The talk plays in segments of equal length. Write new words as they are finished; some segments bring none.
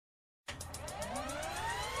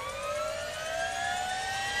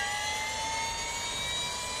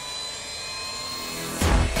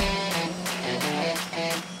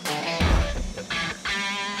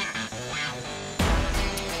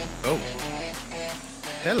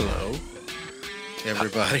Hello,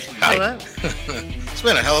 everybody. Hello. It's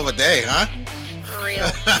been a hell of a day, huh? For real.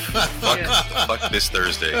 Fuck this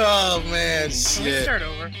Thursday. Oh, man, Can we shit. start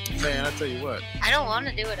over? Man, I tell you what. I don't want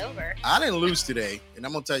to do it over. I didn't lose today, and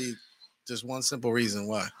I'm going to tell you just one simple reason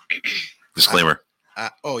why. Disclaimer.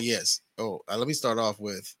 Let me start off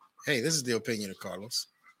with, hey, this is the opinion of Carlos.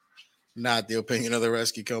 Not the opinion of the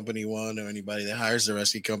Rescue Company One or anybody that hires the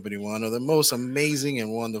Rescue Company One or the most amazing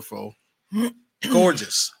and wonderful,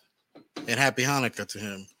 gorgeous, and happy Hanukkah to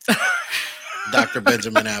him, Dr.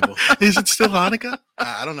 Benjamin Abel. Is it still Hanukkah?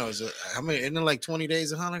 I don't know. Is it how many? Isn't it like 20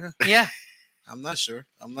 days of Hanukkah? Yeah. I'm not sure.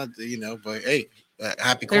 I'm not, but hey,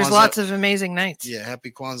 happy Kwanzaa. There's lots of amazing nights. Yeah,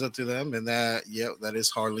 happy Kwanzaa to them. And that is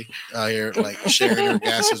Harley out here like sharing her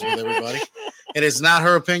gases with everybody. And it's not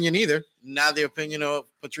her opinion either. Not the opinion of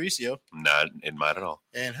Patricio. Not in mine at all.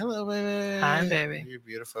 And hello, baby. Hi, baby. You're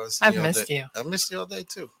beautiful. I've missed you. I missed you all day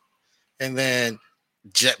too. And then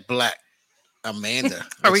Jet Black, Amanda.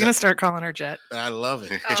 Are we going to start calling her Jet? I love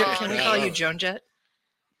it. Oh, Can we no. call you Joan Jet?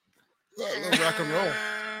 Let's rock and roll.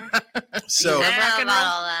 I So, don't Rock know and about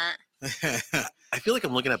roll. all that. I feel like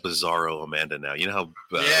I'm looking at Bizarro Amanda now. You know how?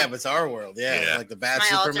 yeah, but it's our world. Yeah, Yeah. like the bad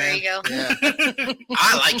My alter Superman. ego. Yeah,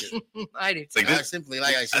 I like it. I do too. Like I this- simply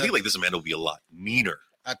like I I said. think like this Amanda will be a lot meaner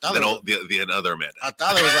I thought than it was, all the other Amanda. I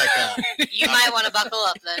thought it was like You might want to buckle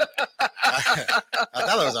up then. I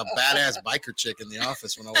thought it was a badass biker chick in the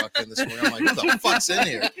office when I walked in this morning. I'm like, who the fuck's in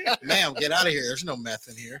here? Ma'am, get out of here. There's no meth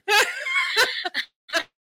in here.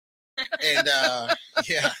 And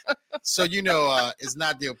yeah. So it's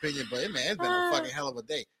not the opinion, but man, it's been a fucking hell of a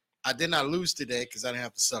day. I did not lose today because I didn't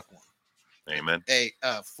have to suck one. Amen. Hey,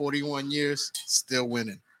 41 years, still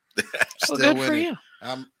winning. Well, Still good for winning.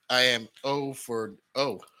 you. I am 0 for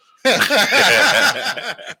 0.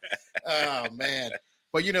 Oh man.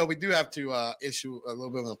 But we do have to issue a little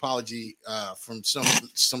bit of an apology from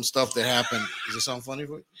some stuff that happened. Is there something funny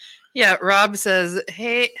for you? Yeah, Rob says,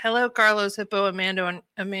 "Hey, hello, Carlos, Hippo, Amanda,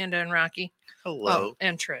 and Rocky. Hello. Oh,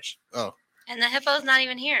 and Trish. And the hippo's not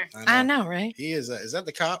even here. I know, right? He is. Is that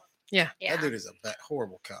the cop? Yeah. That dude is a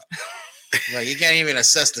horrible cop. Like he can't even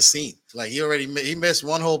assess the scene. Like he missed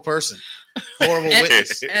one whole person. Horrible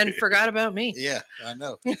witness. And forgot about me. Yeah, I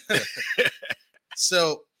know.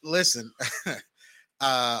 So listen,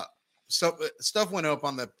 stuff went up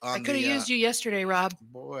on the. I could have used you yesterday, Rob.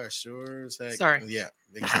 Boy, sure as heck. Sorry. Yeah,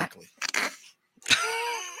 exactly.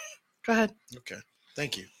 Go ahead. Okay.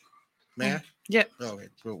 Thank you. Man. Yeah. Okay.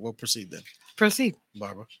 We'll proceed then, Proceed.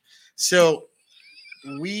 Barbara. So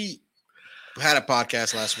we had a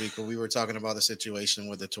podcast last week where we were talking about the situation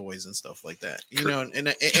with the toys and stuff like that.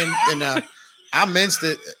 And I minced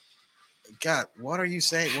it. God, what are you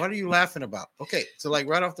saying? What are you laughing about? Okay, so like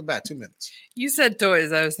right off the bat, 2 minutes. You said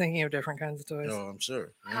toys. I was thinking of different kinds of toys. Oh, I'm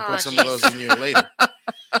sure. We'll Oh, put some of those in here later.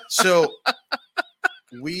 So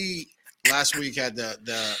we last week had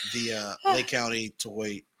the Lake County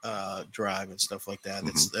toy drive and stuff like that.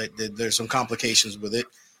 There's some complications with it.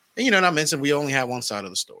 And and I mentioned we only have one side of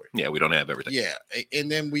the story. Yeah, we don't have everything. Yeah.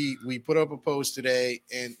 And then we put up a post today,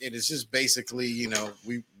 and it is just basically,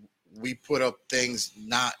 we put up things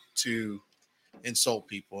not to insult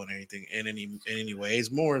people and anything in any way.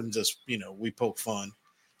 It's more than just, we poke fun.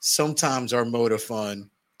 Sometimes our mode of fun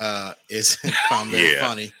is found very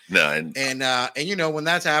funny. No, And when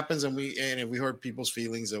that happens and if we hurt people's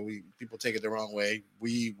feelings or people take it the wrong way,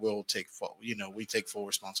 we will take full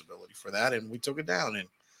responsibility for that. And we took it down, and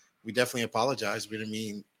we definitely apologize. We didn't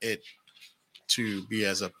mean it to be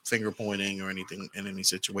as a finger pointing or anything in any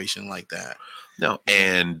situation like that. no.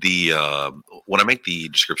 And the when I make the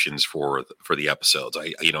descriptions for the episodes,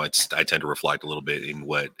 I tend to reflect a little bit in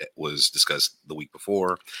what was discussed the week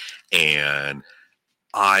before, and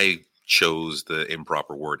I chose the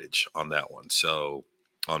improper wordage on that one. So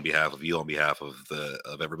on behalf of you, on behalf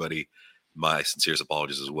of everybody, my sincerest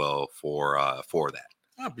apologies as well for that.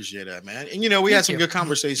 I appreciate that, man. And we had some good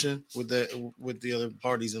conversation with the other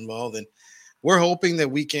parties involved, and we're hoping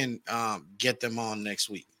that we can get them on next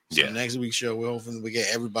week. So next week's show, we're hoping that we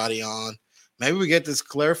get everybody on. Maybe we get this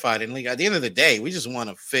clarified. And at the end of the day, we just want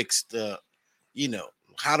to fix the,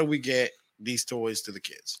 how do we get these toys to the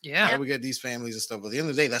kids? Yeah. How do we get these families and stuff? At the end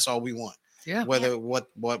of the day, that's all we want. Yeah. Whether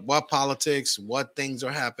what politics, what things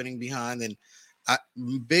are happening behind, and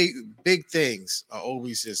big things are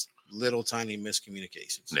always just little tiny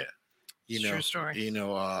miscommunications. Yeah. True story.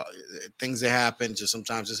 Things that happen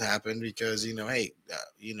sometimes just happen because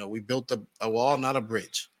we built a wall, not a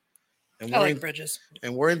bridge, and I like bridges.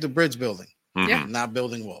 we're into bridge building, Mhm. Yeah. not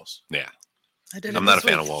building walls. Yeah. I'm not a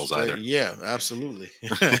fan of walls either. Yeah, absolutely.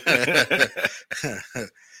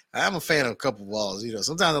 I'm a fan of a couple walls.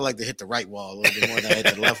 Sometimes I like to hit the right wall a little bit more than I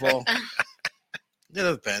hit the left wall. It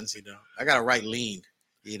depends. I got a right lean.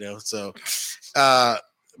 So,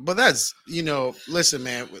 but that's listen,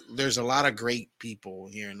 man. There's a lot of great people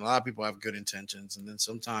here, and a lot of people have good intentions, and then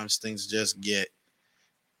sometimes things just get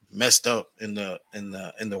messed up in the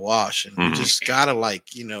wash, and we just gotta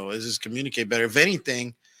just communicate better. If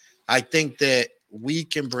anything, I think that we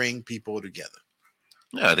can bring people together.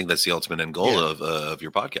 Yeah, I think that's the ultimate end goal of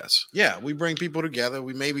your podcast. Yeah, we bring people together.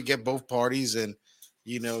 We maybe get both parties and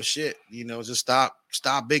just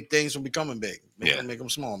stop big things from becoming big. Make them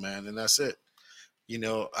small, man, and that's it.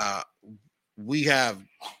 We have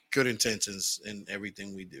good intentions in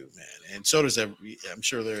everything we do, man, and so does I'm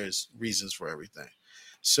sure there is reasons for everything.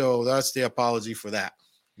 So that's the apology for that.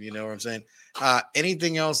 You know what I'm saying?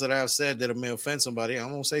 Anything else that I've said that may offend somebody, I'm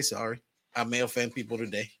gonna say sorry. I may offend people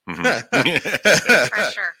today. For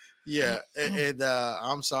sure. Yeah, and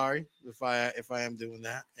I'm sorry if I am doing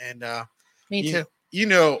that. And me too.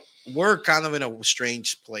 We're kind of in a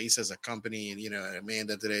strange place as a company, and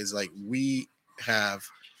Amanda today is like we have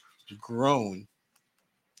grown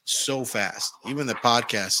so fast. Even the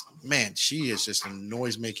podcast, man, she is just a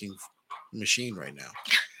noise making machine right now.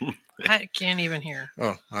 I can't even hear.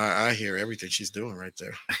 Oh, I hear everything she's doing right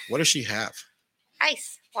there. What does she have?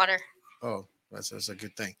 Ice water. Oh, that's a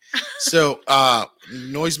good thing. So,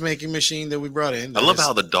 noise making machine that we brought in. I love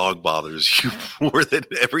how the dog bothers you more than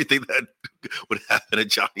everything that would happen at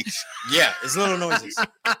Johnny's. Yeah, it's little noises.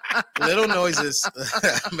 Little noises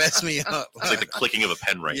mess me up. It's like the clicking of a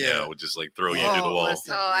pen right now would just like throw you into the wall.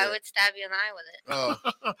 Listen, I would stab you in the eye with it.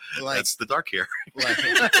 Oh, that's the dark hair.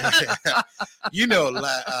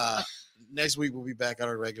 Next week we'll be back at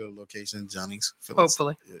our regular location, Johnny's.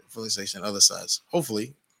 Hopefully. Filling station, other sides.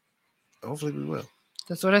 Hopefully we will.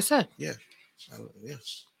 That's what I said. Yeah.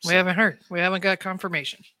 We haven't heard. We haven't got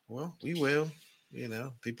confirmation. Well, we will.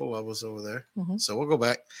 People love us over there. Mm-hmm. So we'll go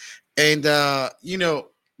back. And,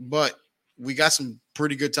 but we got some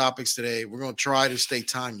pretty good topics today. We're going to try to stay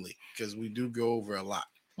timely because we do go over a lot.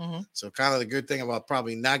 Mm-hmm. So kind of the good thing about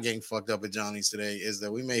probably not getting fucked up at Johnny's today is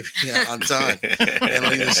that we may be on time and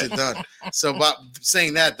leave this shit done. So by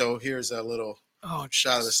saying that, though, here's a little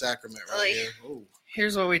shot of the sacrament right here. Ooh.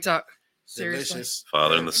 Here's what we talk. Seriously. Delicious.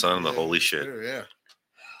 Father and the Son and the Holy shit. Yeah.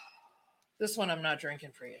 This one I'm not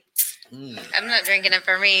drinking for you. I'm not drinking it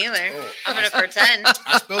for me either. Oh. I'm going to pretend.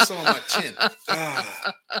 I spilled some on my chin.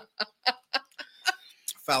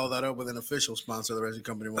 Follow that up with an official sponsor of the Reggie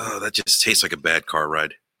Company. Oh, that just tastes like a bad car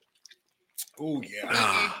ride. Oh,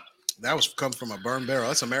 yeah. That was come from a burn barrel.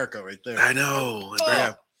 That's America right there. I know.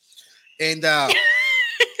 Yeah. And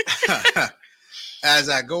as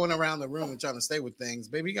I going around the room and trying to stay with things,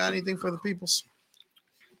 baby, you got anything for the peoples?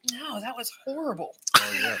 No, that was horrible.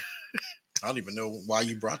 Oh, yeah. I don't even know why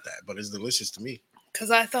you brought that, but it's delicious to me.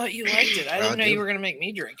 Because I thought you liked it. I didn't know you were going to make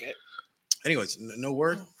me drink it. Anyways, no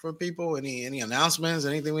word for people? Any announcements?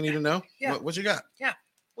 Anything we need to know? Yeah. What you got? Yeah.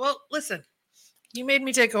 Well, listen, you made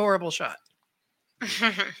me take a horrible shot.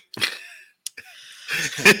 I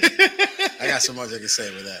got so much I can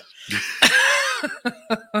say with that.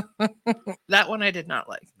 That one I did not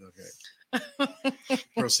like. Okay.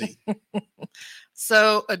 Proceed.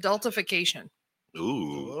 So, adultification.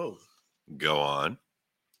 Ooh. Whoa. Go on.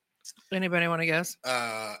 Anybody want to guess?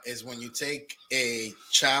 Is when you take a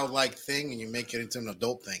childlike thing and you make it into an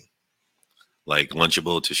adult thing. Like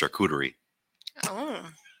Lunchable to charcuterie. Oh.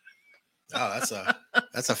 Oh,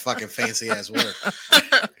 that's a fucking fancy ass word.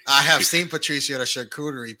 I have seen Patricio at a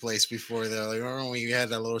charcuterie place before, though. You remember when you had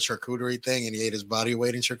that little charcuterie thing and he ate his body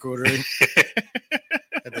weight in charcuterie?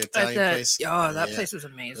 At the Italian place. Oh, that place is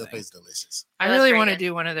amazing. That place is delicious. I really want to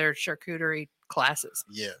do one of their charcuterie classes.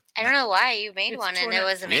 Yeah. I don't know why you made one and it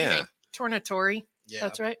was amazing. Yeah. Tornatori. Yeah.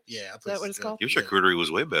 That's right. Yeah. Is that what it's called? Your charcuterie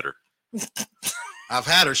was way better. I've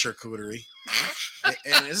had her charcuterie.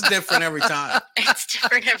 And it's different every time. It's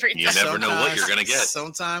different every time. You never know what you're going to get.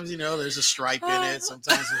 Sometimes, there's a stripe in it.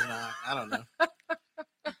 Sometimes there's not. I don't know.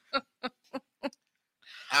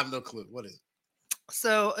 I have no clue. What is it?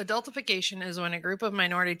 So, adultification is when a group of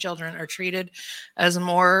minority children are treated as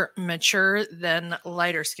more mature than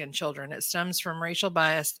lighter skinned children. It stems from racial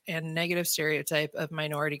bias and negative stereotype of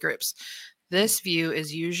minority groups. This view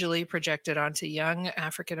is usually projected onto young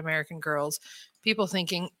African American girls, people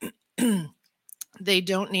thinking they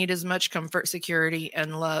don't need as much comfort, security,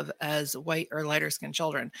 and love as white or lighter skinned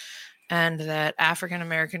children, and that African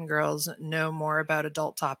American girls know more about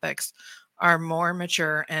adult topics, are more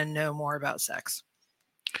mature, and know more about sex.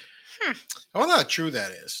 I wonder how true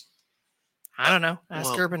that is. I don't know. Ask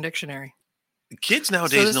Well, Urban Dictionary. Kids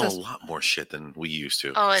nowadays know a lot more shit than we used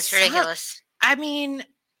to. Oh, it's ridiculous. I mean,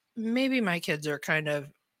 maybe my kids are kind of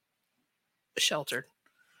sheltered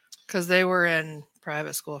because they were in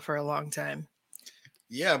private school for a long time.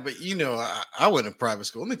 Yeah, but I went to private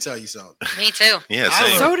school. Let me tell you something. Me too. Yeah,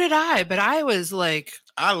 so did I, but I was like,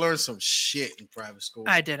 I learned some shit in private school.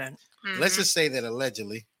 I didn't. Mm-hmm. Let's just say that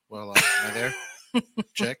allegedly. Well, am I there?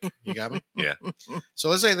 Check. You got me? Yeah. So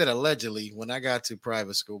let's say that allegedly, when I got to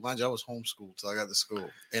private school, mind you, I was homeschooled till I got to school,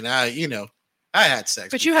 and I had sex.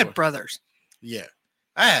 But you had brothers. Yeah,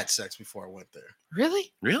 I had sex before I went there.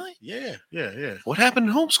 Really? Really? Yeah. What happened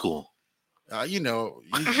in homeschool? You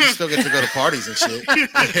still get to go to parties and shit.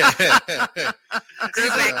 Group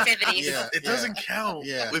activities. Yeah, It doesn't count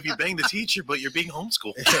if you bang the teacher, but you're being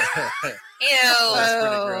homeschooled. Ew. That's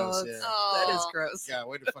pretty gross. Yeah. Oh. That is gross. God,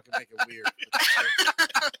 way to fucking make it weird.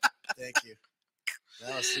 Thank you.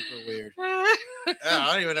 That was super weird. I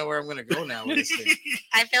don't even know where I'm going to go now with this thing.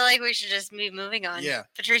 I feel like we should just be moving on. Yeah.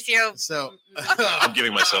 Patricio. So I'm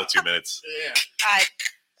giving myself 2 minutes. Yeah.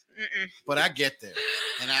 But I get there,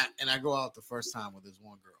 and I go out the first time with this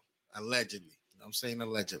one girl, allegedly. I'm saying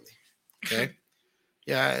allegedly. Okay.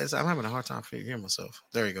 Yeah, I'm having a hard time figuring myself.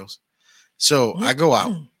 There he goes. So I go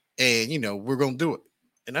out, and we're gonna do it,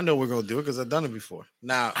 and I know we're gonna do it because I've done it before.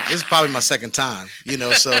 Now this is probably my second time.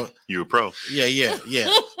 So You a pro? yeah.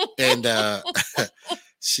 And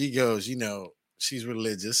she goes, she's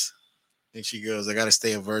religious, and she goes, I gotta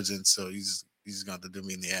stay a virgin, so he's gonna have to do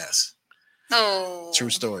me in the ass. Oh. True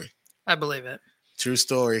story. I believe it. True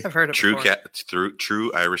story. I've heard it before.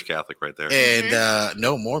 True Irish Catholic right there. And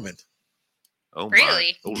no Mormon. Oh,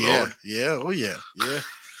 really? My. Oh, Yeah. Lord. Yeah. Oh yeah. Yeah.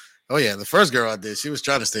 Oh yeah. The first girl I did, she was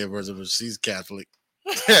trying to stay a virgin, but she's Catholic.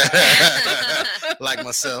 Like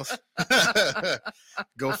myself.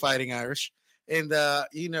 Go Fighting Irish. And that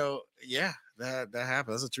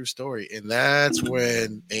happened. That's a true story. And that's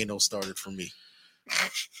when anal started for me.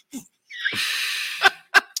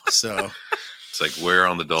 So it's like wear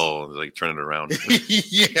on the doll, like turn it around.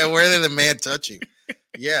 yeah, where did the man touch you?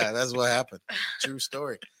 Yeah, that's what happened. True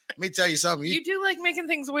story. Let me tell you something. You do like making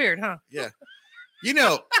things weird, huh? Yeah.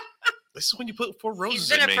 This is when you put 4 roses.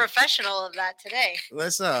 He's been in a professional of that today.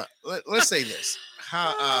 Let's say this.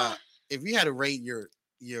 How if you had to rate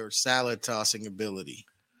your salad tossing ability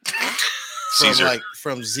Caesar.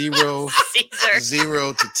 from 0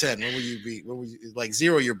 Caesar. to 10, what would you be? What would you like?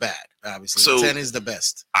 0, you're bad, obviously. So 10 is the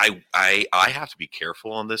best. I have to be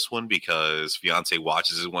careful on this one because fiance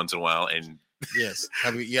watches it once in a while, and Yes.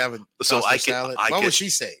 You haven't So tossed I a could- salad? I What could- would she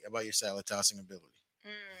say about your salad tossing ability?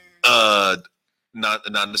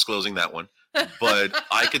 not disclosing that one, but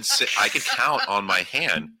I could count on my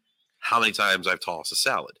hand how many times I've tossed a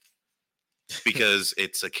salad because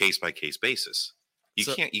it's a case by case basis. You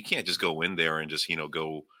can't just go in there and just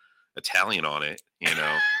go Italian on it.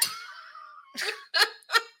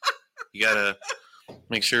 You gotta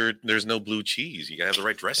make sure there's no blue cheese. You gotta have the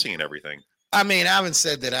right dressing and everything. I mean, I haven't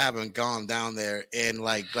said that I haven't gone down there and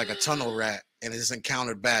like a tunnel rat and just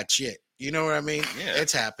encountered bad shit. You know what I mean? Yeah.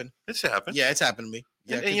 It's happened. It's happened. Yeah, it's happened to me.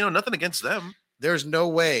 Yeah, and nothing against them. there's no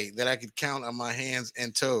way that I could count on my hands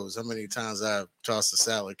and toes how many times I've tossed a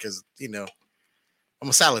salad because I'm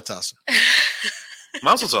a salad tosser.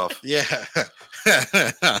 Muzzles off. Yeah.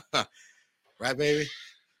 Right, baby?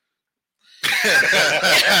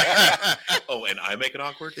 Oh, and I make it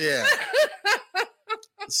awkward? Yeah.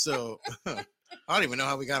 So I don't even know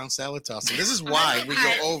how we got on salad tossing. This is why we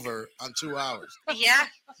go over on 2 hours. Yeah.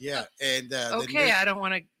 Yeah. And Okay, I don't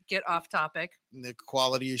want to get off topic. the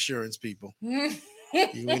quality assurance people. we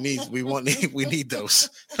need those.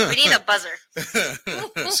 We need a buzzer.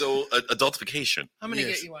 So, adultification. I'm gonna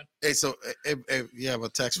Yes. get you one. Hey, so you have a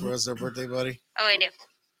text for us, our birthday buddy? Oh, I do.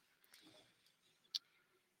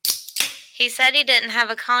 He said he didn't have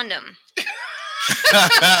a condom.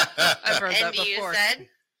 I've heard that And you before. said,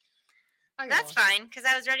 I got that's one. fine, because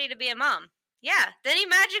I was ready to be a mom. Yeah, then he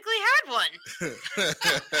magically had one.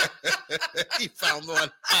 He found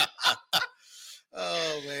one.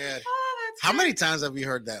 Oh man. Oh, that's How good. many times have you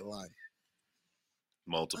heard that line?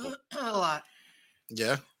 Multiple. A lot.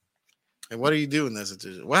 Yeah. And what do you do in that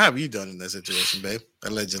situation? What have you done in that situation, babe?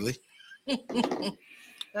 Allegedly.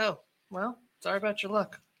 Oh, well, sorry about your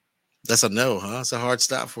luck. That's a no, huh? It's a hard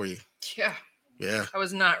stop for you. Yeah, Yeah. I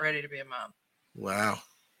was not ready to be a mom. Wow.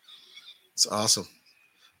 It's awesome.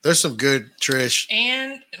 There's some good Trish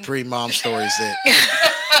And pre-mom stories that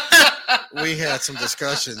we had some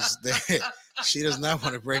discussions that she does not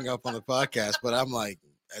want to bring up on the podcast, but I'm like,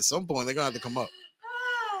 at some point they're gonna have to come up.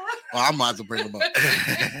 Well, I'm gonna have to bring them up.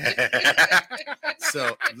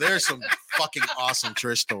 So there's some fucking awesome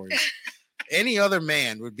Trish stories. Any other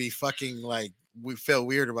man would be fucking like we felt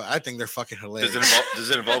weird about. I think they're fucking hilarious. Does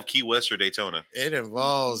it involve Key West or Daytona? It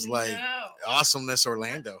involves like awesomeness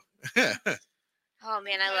Orlando. Oh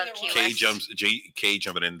man, I love Key West. Kay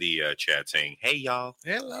jumping in the chat saying, "Hey y'all,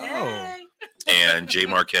 hello," and Jay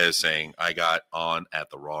Marquez saying, "I got on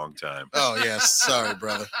at the wrong time." Oh yes, sorry,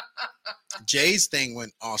 brother. Jay's thing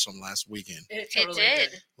went awesome last weekend. It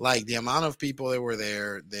did. Like the amount of people that were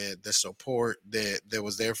there, the support that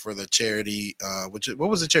was there for the charity. What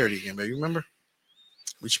was the charity again, baby? You remember?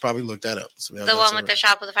 We should probably look that up. So the one with the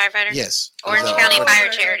shop with the firefighter? Yes. Orange County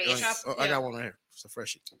Fire Charities. I got one right here. It's a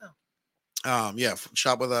freshie.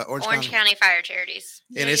 Shop with Orange County Fire Charities.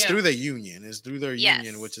 And it's through the union. It's through their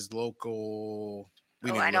union, which is local.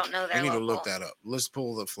 I don't know their We need local. to look that up. Let's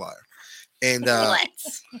pull the flyer. And but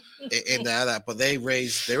they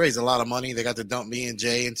raised a lot of money. They got to dump me and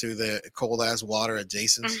Jay into the cold ass water at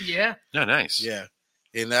Jason's. Yeah. Oh, nice. Yeah.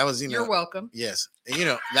 And that was, You're welcome. Yes.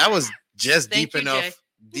 And that was just Thank you, Jay.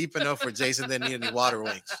 deep enough for Jason didn't need any water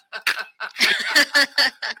wings.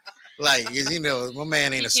 Like, my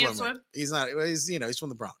man ain't a swimmer. Swim? He's not. He's from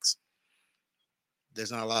the Bronx.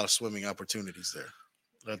 There's not a lot of swimming opportunities there,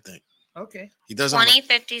 I think. Okay. He doesn't.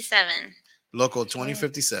 2057. Local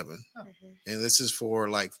 2057, Oh. and this is for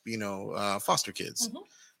foster kids,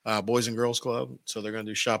 Boys and Girls Club. So they're gonna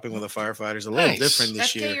do shopping with the firefighters. A little different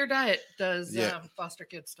this year. FK Your Diet does foster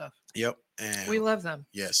kid stuff. Yep, and we love them.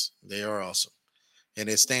 Yes, they are awesome, and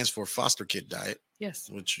it stands for Foster Kid Diet. Yes,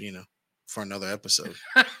 which for another episode.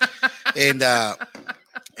 and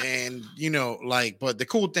but the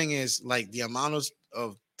cool thing is the amount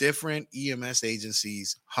of different EMS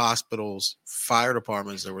agencies, hospitals, fire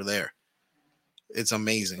departments that were there. It's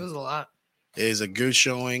amazing. It was a lot. It is a good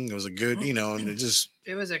showing. It was a good, and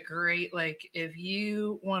it was a great, if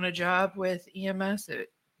you want a job with EMS,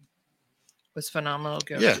 it was phenomenal.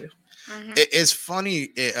 To. It's funny.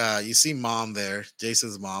 You see mom there,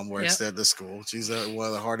 Jason's mom, works at the school. She's one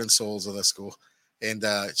of the heart and souls of the school. And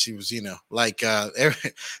she was, she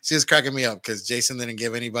was cracking me up because Jason didn't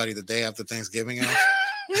give anybody the day after Thanksgiving off.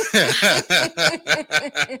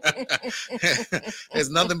 There's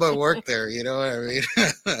nothing but work there, you know what I mean?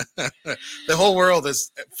 The whole world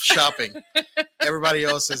is shopping. Everybody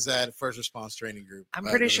else is at first response training group. I'm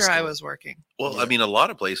pretty sure I was working. Well, I mean, a lot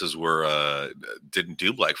of places didn't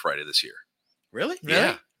do Black Friday this year. Really?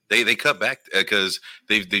 Yeah. They cut back because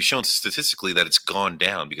they've shown statistically that it's gone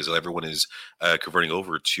down because everyone is converting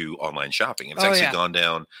over to online shopping. And it's actually gone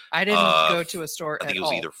down. I didn't go to a store. I think it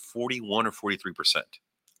was either 41 or 43%.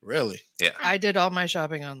 Really? Yeah. I did all my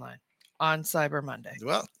shopping online on Cyber Monday.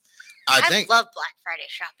 Well, I love Black Friday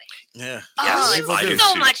shopping. Yeah. Oh, it's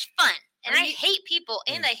so much fun. And I hate people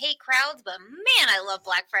and I hate crowds, but man, I love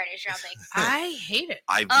Black Friday shopping. I hate it.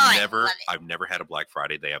 I've never had a Black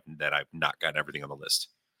Friday that I've not gotten everything on the list.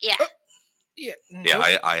 Yeah. Yeah.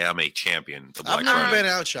 Yeah, I am a champion of Black Friday. I've never been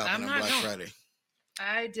out shopping on Black Friday.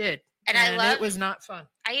 I did. And it was not fun.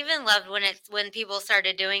 I even loved when people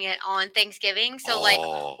started doing it on Thanksgiving. So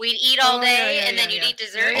we'd eat all day and then you'd eat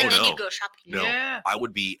dessert and then you'd go shopping. No, I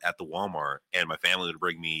would be at the Walmart and my family would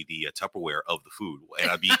bring me the Tupperware of the food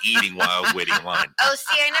and I'd be eating while I was waiting in line. Oh,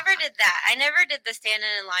 see, I never did that. I never did the standing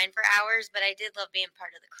in line for hours, but I did love being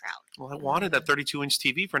part of the crowd. Well, I wanted that 32-inch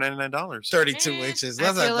TV for $99. 32 inches.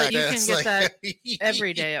 I feel like you can get that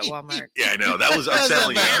every day at Walmart. Yeah, I know. That was, I'm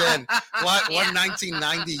telling you. What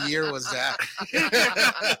 1990 year was that?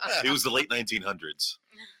 It was the late 1900s.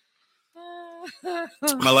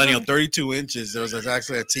 Millennial, 32 inches. There was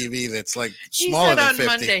actually a TV that's smaller than 50. On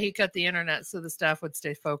Monday he cut the internet so the staff would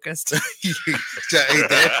stay focused. I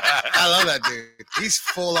love that dude. He's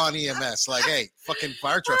full on EMS. Hey, fucking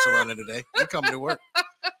fire trucks are running today. You coming to work?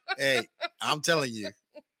 Hey, I'm telling you,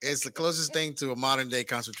 it's the closest thing to a modern day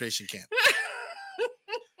concentration camp.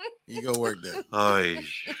 You go work there. Oy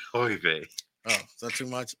vey. Oh, is that too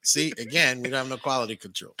much? See, again, we don't have no quality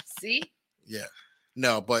control. See? Yeah.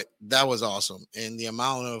 No, but that was awesome. And the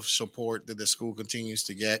amount of support that the school continues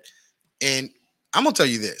to get. And I'm going to tell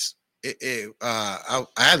you this. I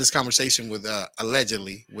had this conversation with,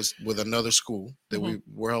 allegedly, with another school that we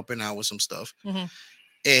were helping out with some stuff. Mm-hmm.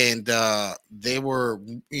 And they were,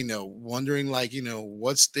 wondering,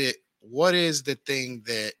 what is the thing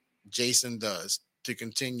that Jason does to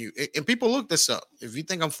continue? And people look this up. If you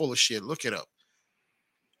think I'm full of shit, look it up.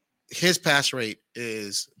 His pass rate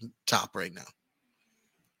is top right now.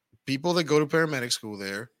 People that go to paramedic school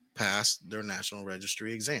there pass their national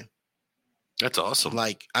registry exam. That's awesome.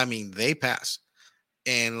 They pass.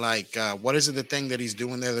 And what is it, the thing that he's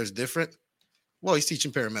doing there that's different? Well, he's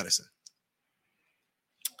teaching paramedicine.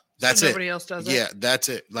 That's so nobody else does it? Yeah, that's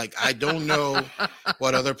it. I don't know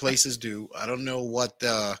what other places do. I don't know what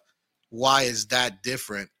why is that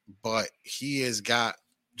different? But he has got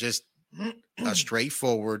just a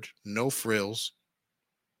straightforward, no frills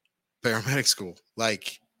paramedic school.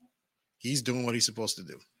 Like, he's doing what he's supposed to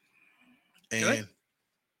do. And good.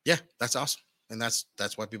 Yeah, that's awesome. And that's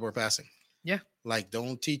why people are passing. Yeah. Like,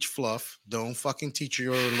 don't teach fluff. Don't fucking teach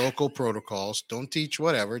your local protocols. Don't teach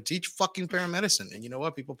whatever. Teach fucking paramedicine. And you know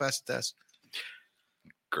what? People pass the test.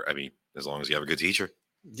 I mean, as long as you have a good teacher.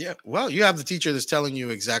 Yeah. Well, you have the teacher that's telling you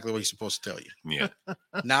exactly what he's supposed to tell you. Yeah.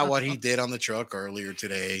 Not what he did on the truck earlier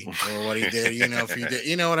today or what he did, if he did,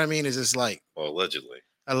 you know what I mean? It's just like. Well,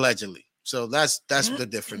 allegedly. So that's the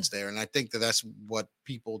difference there. And I think that's what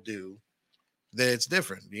people do. That it's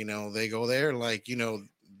different. They go there like,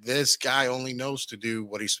 this guy only knows to do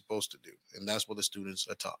what he's supposed to do. And that's what the students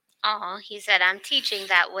are taught. Oh, he said, I'm teaching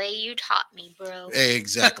that way you taught me, bro.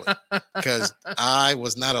 Exactly. Because I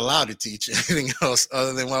was not allowed to teach anything else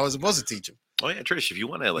other than what I was supposed to teach him. Oh, yeah, Trish, if you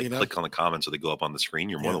want to click on the comments so they go up on the screen,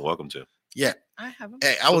 you're more than welcome to. Yeah. I have them.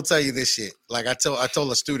 Hey, I will tell you this shit. Like, I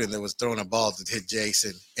told a student that was throwing a ball to hit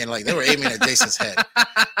Jason, and like they were aiming at Jason's head.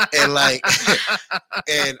 And like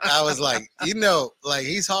and I was like, like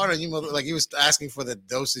he's hard on you, like he was asking for the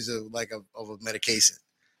dosage of a medication.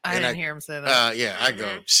 I didn't hear him say that. Yeah, I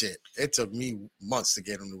go, shit. It took me months to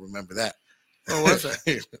get him to remember that. What was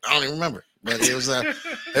it? I don't even remember. But it was one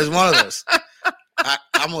of those.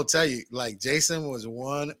 I'm gonna tell you, like Jason was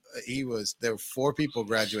one. There were 4 people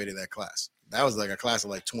graduated that class. That was like a class of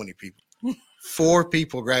like 20 people. 4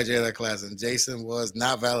 people graduated that class, and Jason was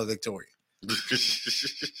not valedictorian.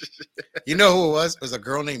 You know who it was? It was a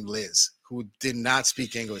girl named Liz who did not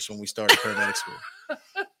speak English when we started paramedic school.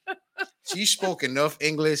 She spoke enough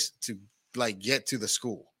English to like get to the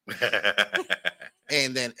school.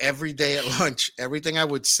 And then every day at lunch, everything I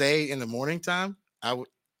would say in the morning time, I'm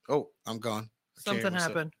gone. Something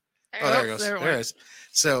happened. Oh, there it goes. There it is.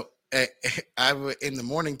 So I would, in the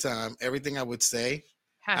morning time, everything I would say.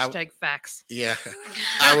 #facts. Yeah.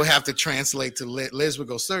 I would have to translate to Liz. Liz would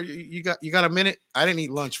go, sir, you got a minute? I didn't eat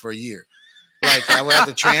lunch for a year. Like I would have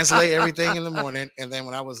to translate everything in the morning. And then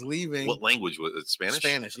when I was leaving. What language was it? Spanish?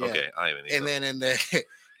 Spanish, yeah. Okay. I haven't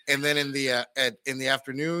and then in the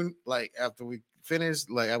afternoon, like after we finished,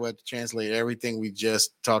 like I would have to translate everything we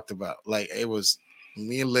just talked about. Like it was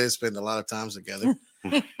me and Liz spent a lot of times together.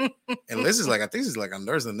 And Liz is like, I think she's like a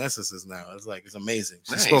nurse anesthetist now. It's amazing.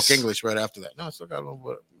 She spoke English right after that. No, I still got a little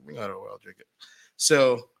bit. We got a while drink it.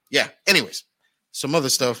 So yeah. Anyways, some other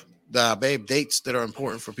stuff. Babe, dates that are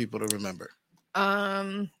important for people to remember.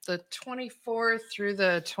 The 24th through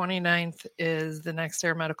the 29th is the next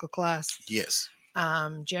air medical class. Yes.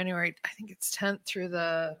 January, I think it's 10th through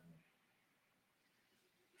the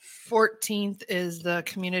 14th is the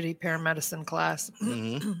community paramedicine class.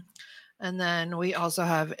 Mm-hmm. And then we also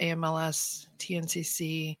have AMLS,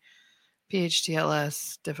 TNCC,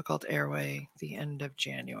 PHTLS, difficult airway, the end of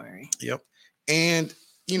January. Yep. And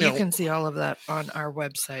you can see all of that on our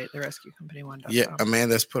website, therescuecompany1.com. Yeah,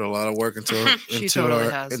 Amanda's put a lot of work into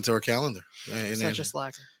our calendar. Such a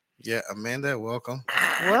slacker. Yeah, Amanda, welcome.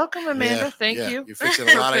 Welcome, Amanda. Yeah, Thank you. You're fixing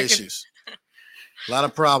a lot of issues. A lot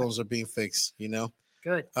of problems are being fixed,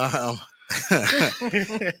 Good.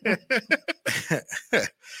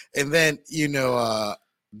 And then,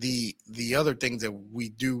 the other thing that we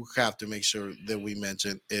do have to make sure that we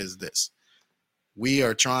mention is this. We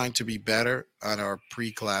are trying to be better on our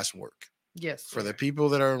pre-class work. Yes. For the people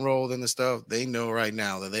that are enrolled in the stuff, they know right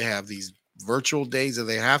now that they have these virtual days that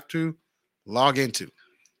they have to log into.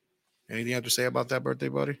 Anything you have to say about that, birthday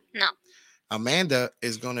buddy? No. Amanda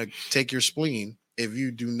is going to take your spleen if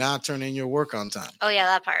you do not turn in your work on time. Oh, yeah,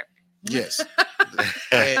 that part. Yes.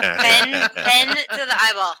 pen to the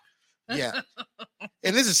eyeball. Yeah.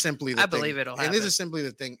 And this is simply the thing. I believe it'll happen. And this is simply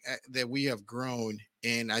the thing that we have grown.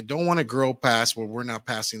 And I don't want to grow past where we're not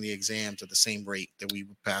passing the exams at the same rate that we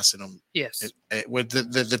were passing them. Yes. With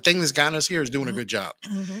the thing that's gotten us here is doing a good job.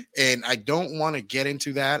 Mm-hmm. And I don't want to get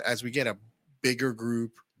into that as we get a bigger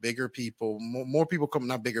group, bigger people, more people come,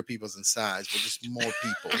 not bigger people's in size, but just more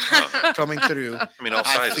people coming through. I mean, all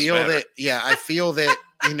sizes matter. I feel that,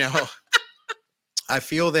 I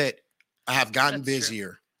feel that I have gotten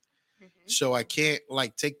busier. So I can't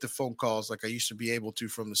take the phone calls like I used to be able to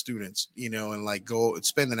from the students, and go and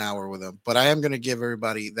spend an hour with them. But I am going to give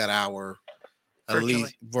everybody that hour at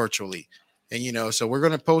least virtually. And, so we're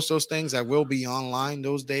going to post those things. I will be online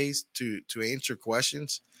those days to answer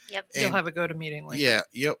questions. Yep. And you'll have a go-to-meeting. Yeah.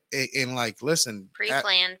 Yep. And listen.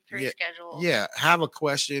 Pre-planned, pre-scheduled. Yeah. Have a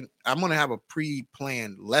question. I'm going to have a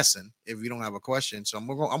pre-planned lesson if you don't have a question. So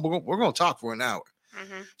we're going to talk for an hour.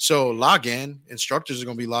 Mm-hmm. So log in. Instructors are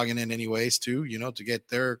going to be logging in anyways too, to get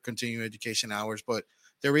their continuing education hours. But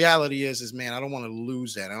the reality is, man, I don't want to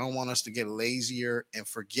lose that. I don't want us to get lazier and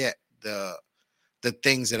forget the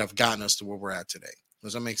things that have gotten us to where we're at today.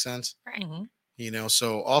 Does that make sense? Right. Mm-hmm.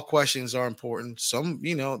 So all questions are important. Some,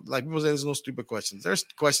 like people say, there's no stupid questions. There's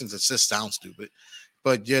questions that just sound stupid,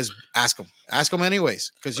 but just ask them. Ask them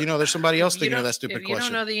anyways, because there's somebody else thinking of that stupid question. If you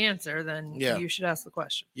don't know the answer, then you should ask the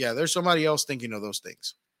question. Yeah, there's somebody else thinking of those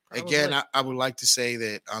things. Probably. Again, I would like to say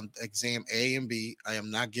that on exam A and B, I am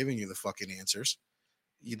not giving you the fucking answers.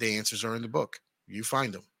 The answers are in the book. You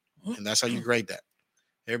find them, and that's how you grade that.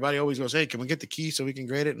 Everybody always goes, "Hey, can we get the key so we can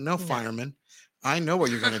grade it?" No, fireman. I know what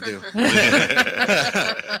you're gonna do.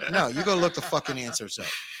 No, you go look the fucking answers up.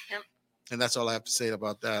 Yep. And that's all I have to say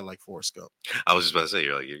about that. Like Forrest Gump. I was just about to say,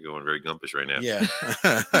 you're going very Gumpish right now. Yeah.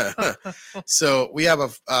 So we have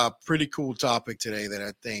a pretty cool topic today that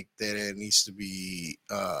I think that it needs to be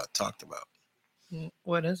talked about.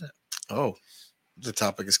 What is it? Oh, the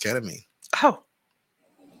topic is ketamine. Oh.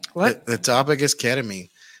 What? The topic is ketamine.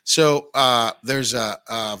 So there's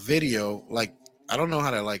a video, like, I don't know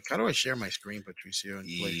how do I share my screen, Patricio?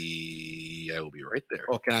 I will be right there.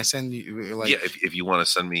 Oh, can I send you? Yeah, if you want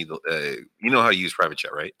to send me, you know how to use private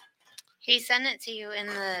chat, right? He sent it to you in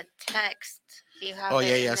the text. You have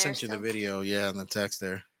I sent you the video, in the text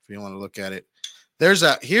there, if you want to look at it.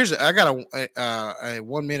 I got a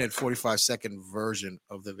 1 minute 45-second version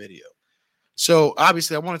of the video. So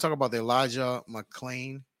obviously I want to talk about the Elijah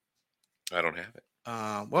McClain. I don't have it.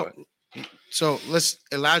 So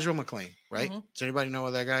Elijah McClain, right? Mm-hmm. Does anybody know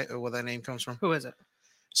where that name comes from? Who is it?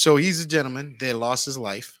 So he's a gentleman that lost his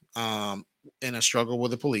life in a struggle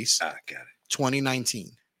with the police. Got it.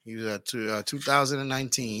 2019. He was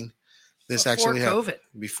 2019. This before actually happened.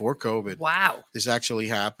 Before COVID. Wow. This actually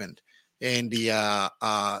happened. And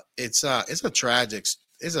it's a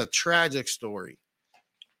tragic story.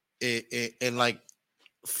 And like,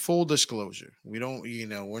 full disclosure, we don't,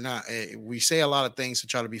 we're not, we say a lot of things to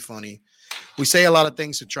try to be funny. We say a lot of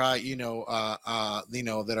things to try, that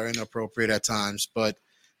are inappropriate at times, but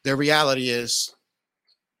the reality is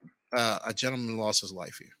a gentleman lost his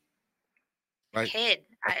life here. Right?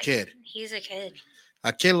 A kid. He's a kid.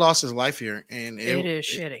 A kid lost his life here, and it is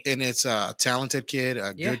shitty. And it's a talented kid,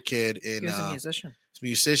 good kid. And he's a musician.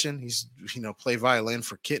 Musician. He's play violin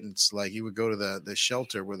for kittens. Like, he would go to the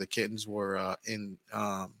shelter where the kittens were in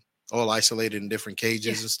all isolated in different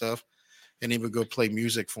cages and stuff, and he would go play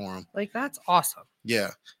music for them. Like, that's awesome. Yeah.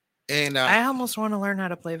 And I almost want to learn how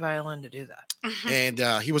to play violin to do that.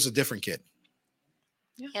 And he was a different kid.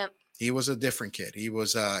 Yeah. Yep. He was a different kid. He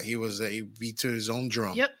beat to his own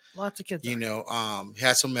drum. Yep. Lots of kids.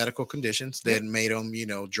 Had some medical conditions that made him,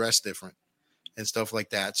 dress different and stuff like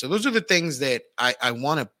that. So those are the things that I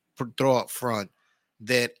want to throw up front,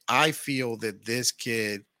 that I feel that this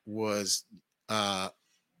kid was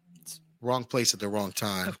wrong place at the wrong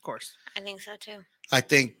time. Of course. I think so too. I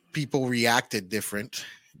think people reacted different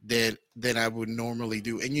than I would normally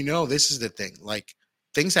do. And this is the thing. Like,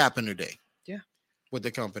 things happen today. Yeah. With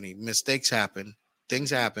the company. Mistakes happen. Things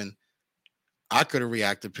happen. I could have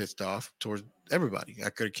reacted pissed off towards everybody. I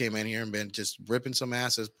could have came in here and been just ripping some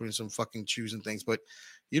asses, putting some fucking shoes and things. But,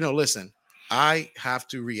 listen, I have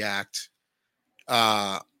to react.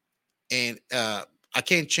 And I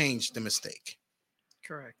can't change the mistake.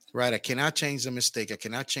 Correct. Right. I cannot change the mistake. I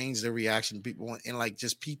cannot change the reaction. People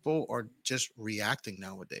people are just reacting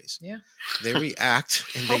nowadays. Yeah. They react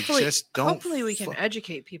and they just don't. Hopefully we can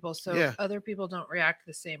educate people so other people don't react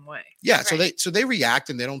the same way. Yeah. Right. So they react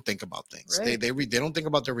and they don't think about things. Right. They don't think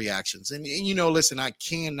about their reactions. And listen, I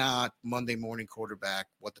cannot Monday morning quarterback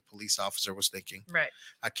what the police officer was thinking. Right.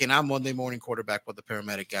 I cannot Monday morning quarterback what the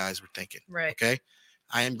paramedic guys were thinking. Right. Okay.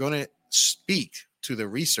 I am going to speak to the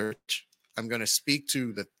research. I'm going to speak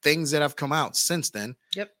to the things that have come out since then.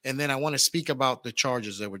 Yep. And then I want to speak about the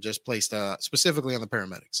charges that were just placed specifically on the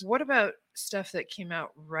paramedics. What about stuff that came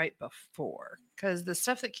out right before? Because the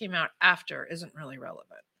stuff that came out after isn't really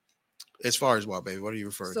relevant. As far as what, baby? What are you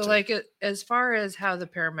referring to? So, like, as far as how the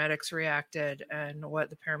paramedics reacted and what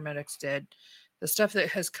the paramedics did, the stuff that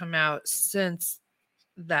has come out since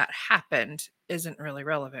that happened isn't really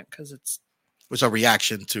relevant because it's a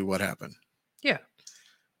reaction to what happened. Yeah.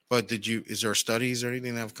 But is there studies or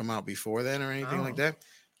anything that have come out before then or anything like that?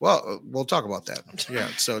 Well, we'll talk about that. Yeah.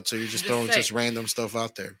 So you're just throwing just random stuff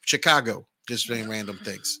out there. Chicago, just saying random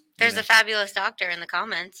things. There's a fabulous doctor in the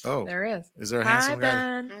comments. Oh, there is. Is there a handsome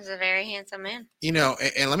guy? He's a very handsome man.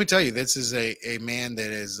 And let me tell you, this is a man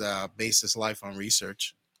that has based his life on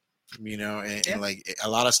research. And like a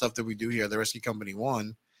lot of stuff that we do here, the Rescue Company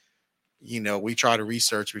 1, we try to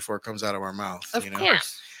research before it comes out of our mouth. Of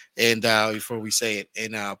course. And before we say it.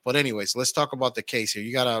 And but anyways, let's talk about the case here.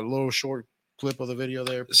 You got a little short clip of the video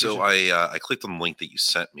there? So I clicked on the link that you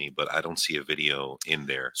sent me, but I don't see a video in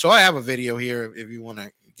there. So I have a video here if you want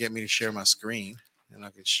to get me to share my screen, and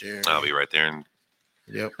I can share. I'll be right there. And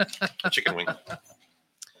yep. A chicken wing.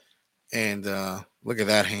 And look at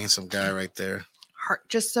that handsome guy right there.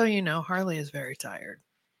 Just so you know, Harley is very tired.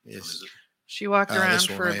 Yes. She walked around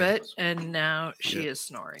for a bit, and now she is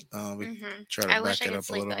snoring. We try to back it up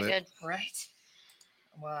a little bit. Good. Right.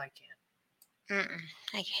 Well, I can't.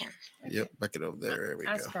 I can't. Yep, back it over there. There we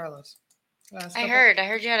Ask go. Carlos. I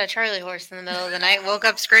heard you had a Charlie horse in the middle of the night, woke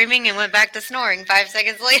up screaming, and went back to snoring 5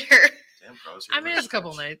 seconds later. Damn, I mean, it was a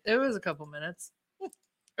couple nights. It was a couple minutes.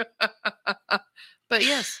 But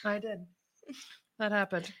yes, I did. That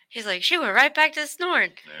happened. He's like, she went right back to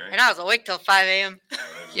snoring, and I was awake till 5 a.m.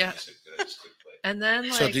 Yeah. And then,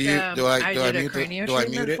 like, so do I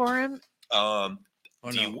mute it for him?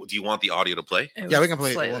 Do you want the audio to play? Yeah, we can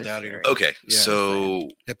play the audio. Okay, so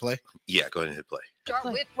hit play. Yeah, go ahead and hit play. Start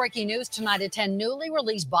with breaking news tonight at 10. Newly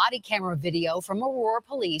released body camera video from Aurora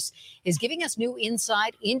Police is giving us new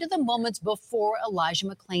insight into the moments before Elijah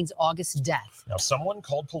McClain's August death. Now, someone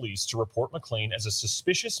called police to report McClain as a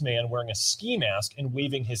suspicious man wearing a ski mask and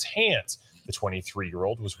waving his hands. The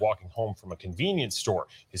 23-year-old was walking home from a convenience store.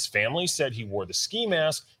 His family said he wore the ski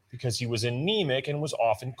mask because he was anemic and was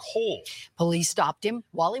often cold. Police stopped him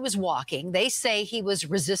while he was walking. They say he was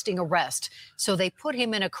resisting arrest, so they put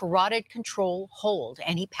him in a carotid control hold,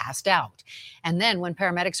 and he passed out. And then when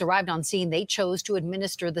paramedics arrived on scene, they chose to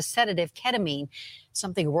administer the sedative ketamine,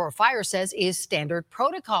 something Aurora Fire says is standard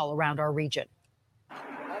protocol around our region.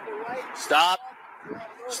 Stop.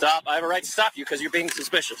 Stop. I have a right to stop you because you're being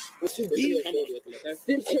suspicious.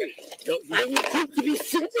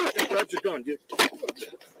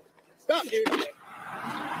 Stop, dude.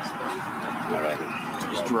 All right.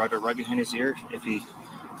 Just drive it right behind his ear if he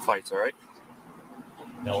fights, all right?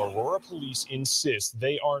 Now, Aurora police insist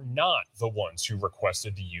they are not the ones who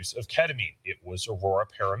requested the use of ketamine. It was Aurora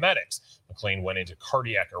paramedics. McClain went into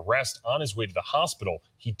cardiac arrest on his way to the hospital.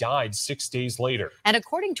 He died 6 days later. And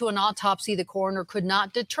according to an autopsy, the coroner could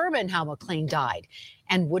not determine how McClain died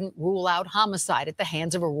and wouldn't rule out homicide at the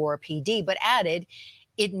hands of Aurora PD, but added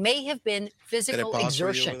it may have been physical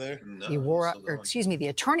exertion. The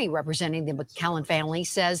attorney representing the McClain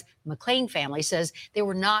family says they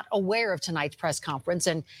were not aware of tonight's press conference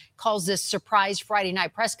and calls this surprise Friday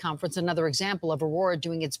night press conference another example of Aurora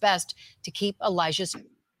doing its best to keep Elijah's.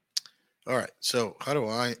 All right. So how do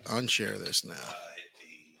I unshare this now?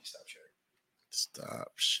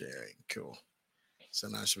 Stop sharing. Cool. So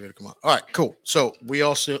now I should be able to come on. All right, cool. So we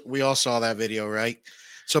all saw that video, right?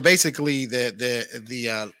 So basically,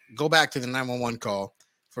 the go back to the 911 call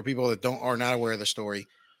for people that are not aware of the story.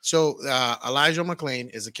 So Elijah McClain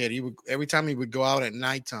is a kid. He would every time he would go out at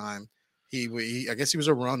nighttime, I guess he was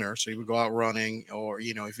a runner, so he would go out running, or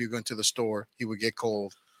if you go into the store, he would get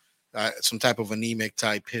cold. Some type of anemic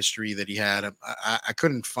type history that he had. I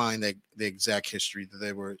couldn't find the exact history that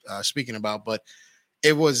they were speaking about, but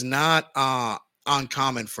it was not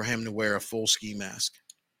uncommon for him to wear a full ski mask.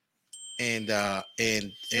 And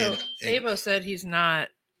Abo said he's not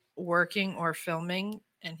working or filming,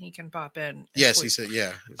 and he can pop in. Yes, he said,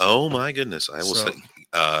 yeah. Oh my goodness! I will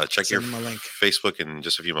check your Facebook in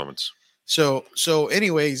just a few moments. So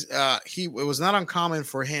anyways, it was not uncommon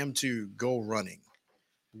for him to go running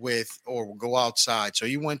or go outside. So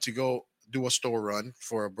he went to go do a store run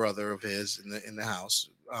for a brother of his in the house,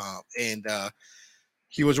 and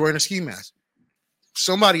he was wearing a ski mask.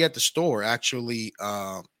 Somebody at the store actually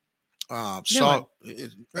saw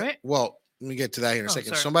it, right? Well, let me get to that here in a second.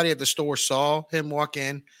 Sorry. Somebody at the store saw him walk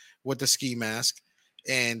in with the ski mask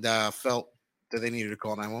and felt that they needed to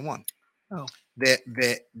call 911. Oh,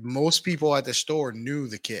 that most people at the store knew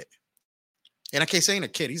the kid. And I can't say a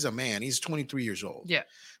kid, he's a man. He's 23 years old. Yeah.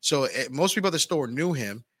 So most people at the store knew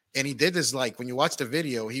him. And he did this, like when you watch the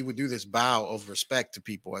video, he would do this bow of respect to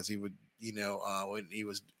people as he would, when he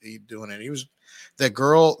was doing it. He was the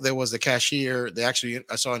girl that was the cashier.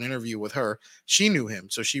 I saw an interview with her. She knew him.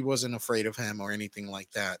 So she wasn't afraid of him or anything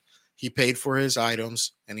like that. He paid for his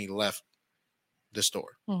items and he left the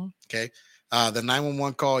store. Mm-hmm. Okay. The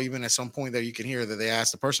 911 call, even at some point there, you can hear that they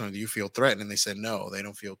asked the person, "Do you feel threatened?" And they said, "No, they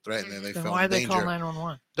don't feel threatened." They felt why danger. They call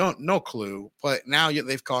 911? No clue. But now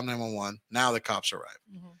they've called 911. Now the cops arrive.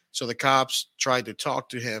 Mm-hmm. So the cops tried to talk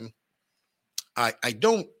to him. I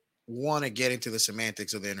don't want to get into the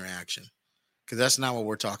semantics of the interaction because that's not what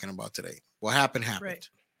we're talking about today. What happened. Right.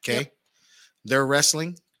 Okay. Yep. They're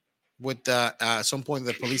wrestling with at some point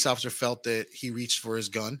the police officer felt that he reached for his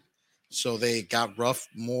gun. So they got rough,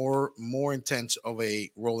 more intense of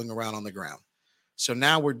a rolling around on the ground. So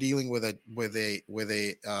now we're dealing with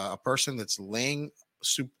a person that's laying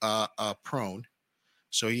prone.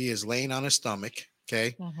 So he is laying on his stomach,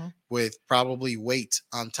 okay, with probably weight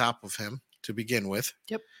on top of him to begin with.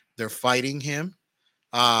 Yep. They're fighting him.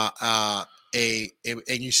 And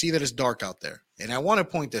you see that it's dark out there. And I want to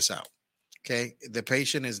point this out. Okay. The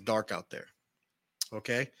patient is dark out there.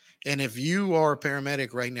 Okay. And if you are a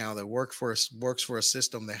paramedic right now that works for a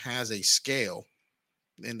system that has a scale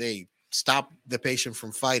and they stop the patient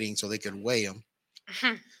from fighting so they can weigh him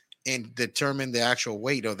and determine the actual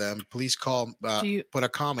weight of them, please call, put a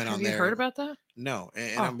comment on there. Have you heard about that? No.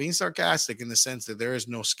 And I'm being sarcastic in the sense that there is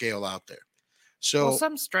no scale out there. So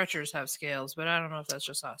some stretchers have scales, but I don't know if that's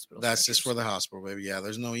just hospital. That's just for the hospital, baby. Yeah,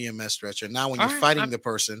 there's no EMS stretcher. Now, when you're fighting the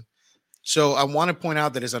person, so I want to point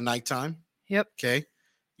out that it's a nighttime. Yep. Okay.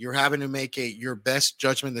 You're having to make your best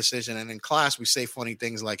judgment decision. And in class, we say funny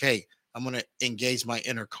things like, hey, I'm going to engage my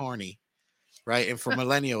inner carny, right? And for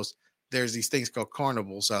millennials, there's these things called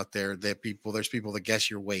carnivals out there that there's people that guess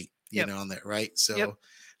your weight, you know, on that, right? So,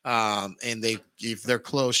 and if they're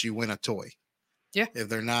close, you win a toy. Yeah. If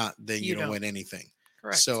they're not, then you don't win anything.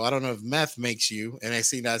 Correct. So I don't know if meth makes you, and I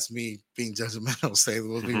see that's me being judgmental, say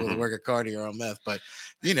those people that work at cardio are on meth, but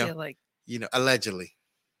allegedly.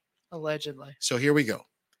 Allegedly. So here we go.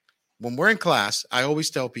 When we're in class, I always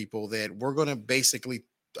tell people that we're going to basically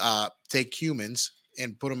take humans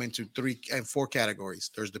and put them into 3 and 4 categories.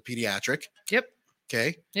 There's the pediatric. Yep.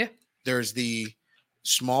 Okay. Yeah. There's the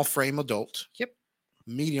small frame adult. Yep.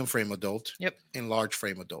 Medium frame adult. Yep. And large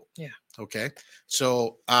frame adult. Yeah. Okay.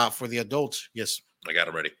 So for the adults, yes. I got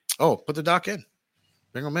him ready. Oh, put the doc in.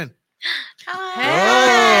 Bring him in.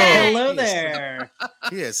 Hey. Hello there.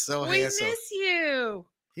 He is so we handsome. We miss you.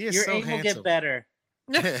 He is Your so aim handsome. will get better.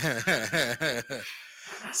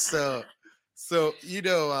 So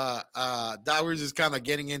we're just kind of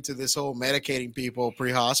getting into this whole medicating people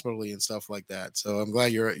pre-hospitally and stuff like that. So I'm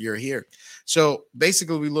glad you're here. So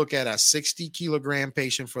basically we look at a 60 kilogram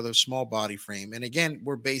patient for the small body frame. And again,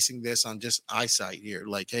 we're basing this on just eyesight here.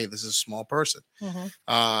 Like, hey, this is a small person.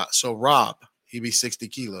 So Rob, he'd be 60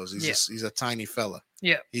 kilos. He's a tiny fella.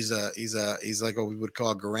 Yeah. He's like what we would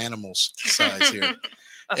call Garanimals size here.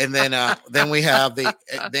 And then we have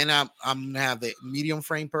I'm gonna have the medium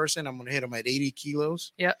frame person. I'm gonna hit him at 80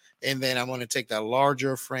 kilos. Yeah. And then I'm gonna take that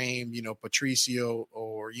larger frame, Patricio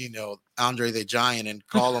or Andre the Giant, and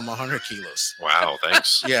call him 100 kilos. Wow,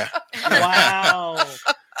 thanks. Yeah. Wow.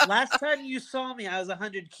 Last time you saw me, I was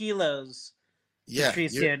 100 kilos. Yeah.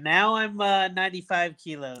 Patricio. Now I'm 95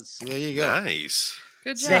 kilos. There you go. Nice.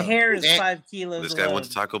 Good job. The hair is 5 kilos. This guy went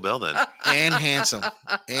to Taco Bell then. And handsome.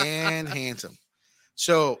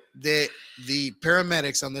 So the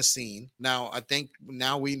paramedics on the scene, now I think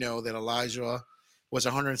we know that Elijah was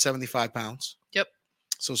 175 pounds. Yep.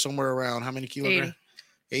 So somewhere around how many kilograms?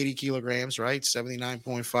 80 kilograms, right?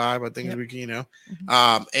 79.5, I think,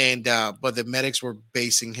 but the medics were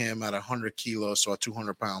basing him at 100 kilos, so a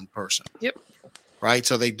 200-pound person. Yep. Right.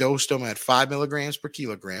 So they dosed him at 5 milligrams per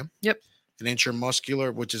kilogram. Yep. An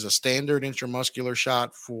intramuscular, which is a standard intramuscular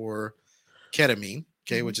shot for ketamine.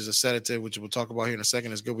 Okay, which is a sedative, which we'll talk about here in a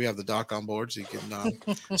second. It's good we have the doc on board so you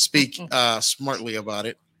can speak smartly about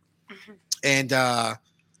it. And that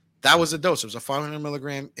was a dose. It was a 500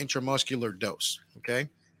 milligram intramuscular dose. Okay,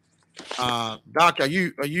 Doc, are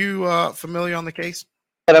you familiar on the case?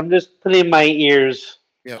 I'm just putting in my ears.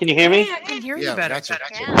 Yeah. Can you hear me? Yeah, I can hear you better. Gotcha.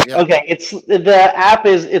 Yeah. Okay, the app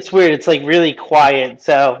it's weird. It's like really quiet,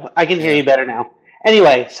 so I can hear you better now.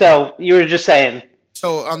 Anyway, so you were just saying.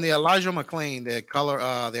 So on the Elijah McClain, the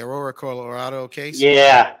Aurora, Colorado case.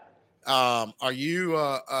 Yeah. Are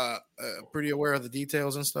you pretty aware of the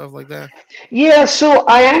details and stuff like that? Yeah. So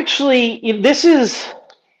I actually, this is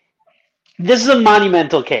a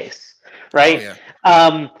monumental case, right? Oh,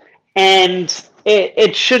 yeah. And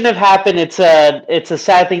it shouldn't have happened. It's a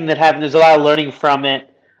sad thing that happened. There's a lot of learning from it.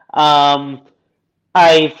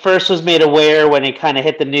 I first was made aware when it kind of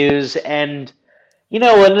hit the news, and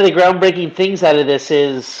one of the groundbreaking things out of this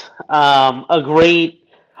is a great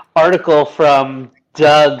article from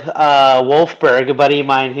Doug Wolfberg, a buddy of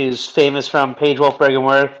mine who's famous from Page, Wolfberg, and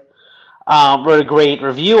Worth, wrote a great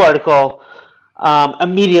review article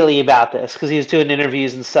immediately about this because he was doing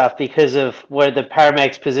interviews and stuff because of where the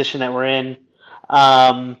paramedics position that we're in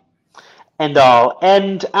and all.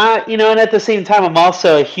 And, and at the same time, I'm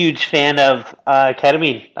also a huge fan of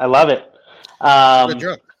ketamine. I love it. Good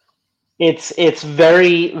drug. It's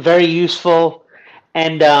very, very useful.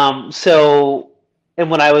 And and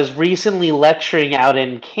when I was recently lecturing out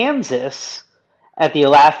in Kansas at the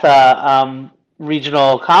Olathe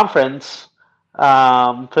regional conference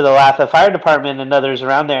for the Olathe Fire Department and others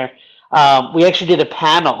around there, We actually did a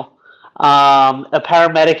panel. A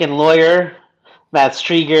paramedic and lawyer, Matt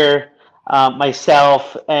Strieger,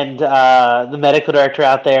 myself, and the medical director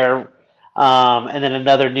out there, and then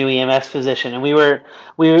another new EMS physician. And we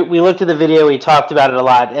looked at the video, we talked about it a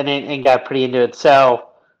lot, and got pretty into it. So,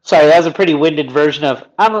 sorry, that was a pretty winded version of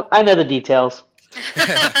I know the details.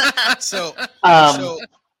 So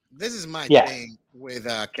this is my thing with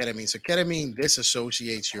ketamine. So ketamine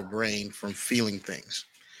disassociates your brain from feeling things.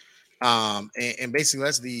 And basically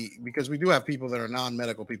that's because we do have people that are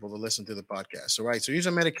non-medical people that listen to the podcast. So, right. So use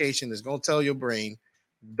a medication that's going to tell your brain,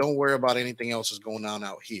 don't worry about anything else that's going on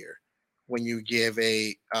out here when you give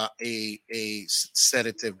a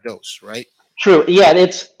sedative dose, right? True. Yeah.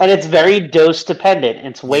 It's very dose dependent.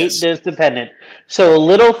 It's weight dose dependent. So a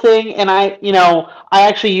little thing. And I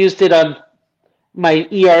actually used it on my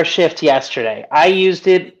ER shift yesterday. I used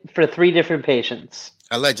it for 3 different patients.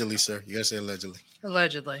 Allegedly, sir. You gotta say allegedly.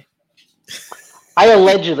 Allegedly.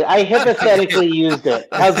 I hypothetically used it.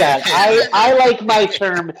 How's that? I like my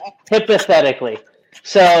term hypothetically.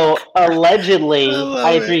 So allegedly,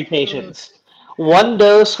 I had 3 patients. 1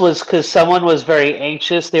 dose was because someone was very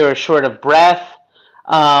anxious. They were short of breath.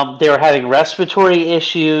 They were having respiratory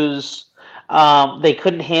issues. They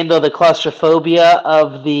couldn't handle the claustrophobia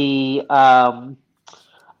of the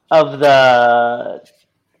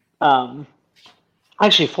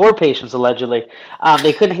actually 4 patients allegedly.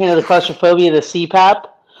 They couldn't handle the claustrophobia of the CPAP.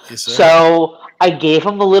 Yes, so I gave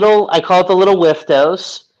them I call it the little whiff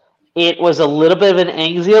dose. It was a little bit of an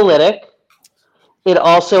anxiolytic. It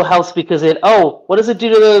also helps because what does it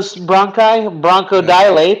do to those bronchi?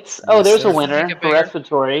 Bronchodilate. Oh, there's a winner for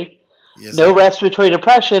respiratory. Yes, no respiratory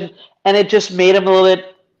depression. And it just made them a little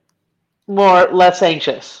bit less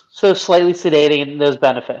anxious. So slightly sedating those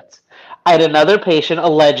benefits. I had another patient,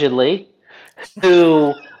 allegedly,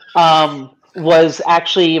 who was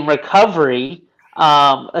actually in recovery.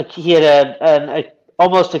 He had an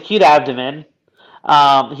almost acute abdomen.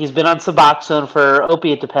 He's been on Suboxone for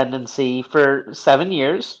opiate dependency for 7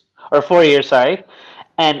 years, or 4 years, sorry,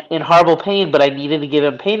 and in horrible pain, but I needed to give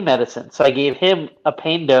him pain medicine. So I gave him a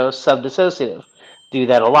pain dose subdissociative. Do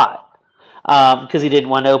that a lot because he didn't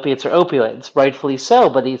want opiates or opioids, rightfully so,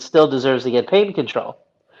 but he still deserves to get pain control.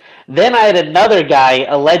 Then I had another guy,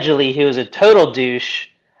 allegedly, who was a total douche,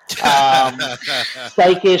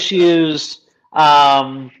 psych issues,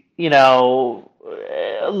 a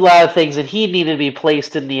lot of things, and he needed to be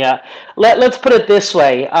placed in the. Let's put it this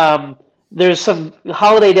way: there's some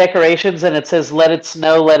holiday decorations, and it says "Let it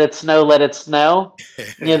snow, let it snow, let it snow"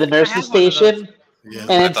 near the nurse's station,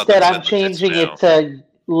 and instead I'm changing it to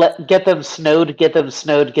 "Get them snowed, get them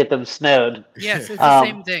snowed, get them snowed." Yes, it's the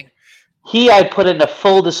same thing. I put in a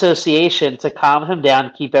full dissociation to calm him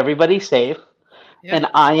down, keep everybody safe, and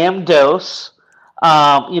I am dose,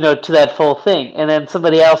 to that full thing. And then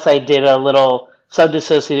somebody else, I did a little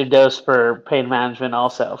subdissociative dose for pain management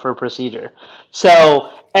also for procedure.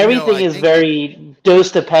 So everything is very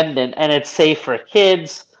dose dependent, and it's safe for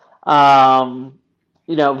kids. Very,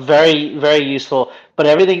 very useful. But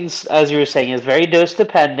everything's, as you were saying, is very dose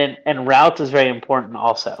dependent, and route is very important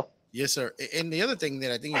also. Yes, sir. And the other thing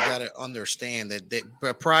that I think you got to understand that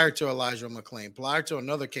prior to Elijah McClain, prior to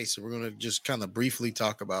another case that we're going to just kind of briefly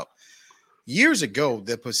talk about, years ago,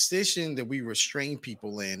 the position that we restrain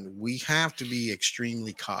people in, we have to be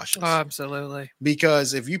extremely cautious. Oh, absolutely.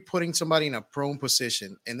 Because if you're putting somebody in a prone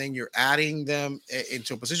position and then you're adding them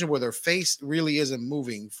into a position where their face really isn't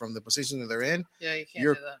moving from the position that they're in, you can't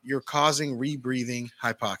do that. You're causing rebreathing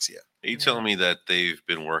hypoxia. Are you telling me that they've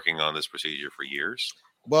been working on this procedure for years?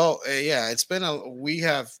 Well, it's been we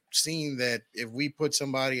have seen that if we put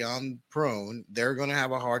somebody on prone, they're going to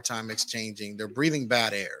have a hard time exchanging. They're breathing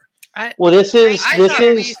bad air. This is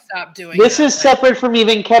separate from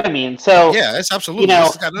even ketamine. So yeah, it's absolutely.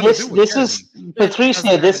 This is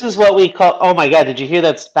Patricio. This is what we call. Oh my God! Did you hear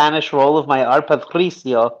that Spanish roll of my R,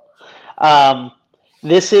 Patricio?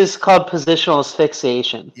 This is called positional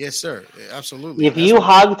asphyxiation. Yes, sir. Absolutely. If you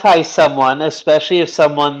hogtie someone, especially if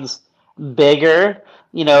someone's bigger,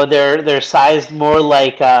 they're sized more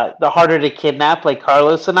like the harder to kidnap, like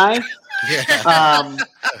Carlos and I. Yeah.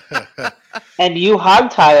 And you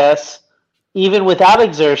hogtie us, even without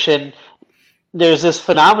exertion, there's this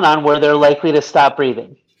phenomenon where they're likely to stop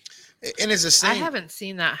breathing. And it's the same. I haven't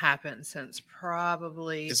seen that happen since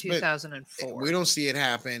probably 2004. We don't see it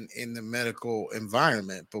happen in the medical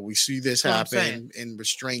environment, but we see this happen in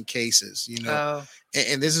restraint cases,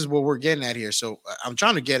 and this is what we're getting at here. So I'm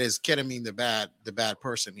trying to get is ketamine the bad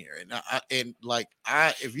person here. And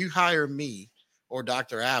if you hire me or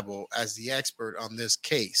Dr. Abel as the expert on this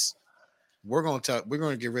case, we're going to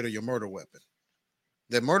get rid of your murder weapon.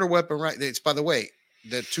 The murder weapon, right? It's, by the way,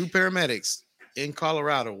 the 2 paramedics in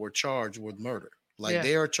Colorado were charged with murder. Like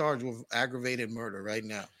they are charged with aggravated murder right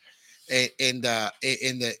now, and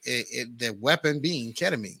the weapon being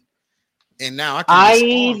ketamine. And now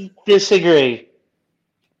I disagree.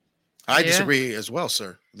 I disagree as well,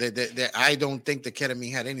 sir. That I don't think the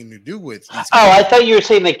ketamine had anything to do with. I thought you were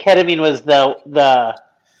saying that ketamine was the.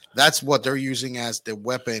 That's what they're using as the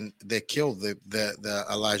weapon that killed the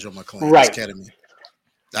Elijah McClain. Right. Ketamine.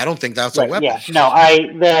 I don't think that's a weapon. Yeah. No,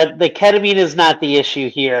 the ketamine is not the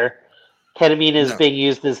issue here. Ketamine is being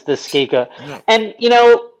used as the scapegoat. No. And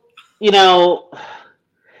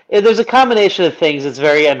there's a combination of things. It's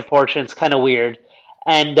very unfortunate. It's kind of weird.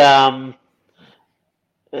 And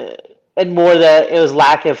more that it was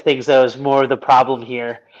lack of things that was more the problem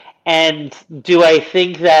here. And do I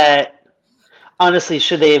think that, honestly,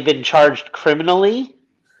 should they have been charged criminally?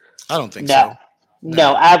 I don't think so.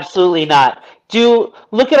 No, absolutely not.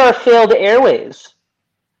 Look at our failed airways,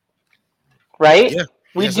 right? Yeah.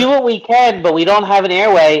 We do what we can, but we don't have an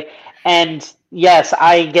airway. And yes,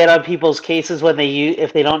 I get on people's cases when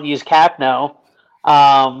if they don't use Capno,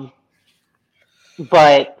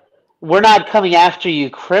 but we're not coming after you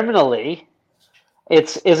criminally.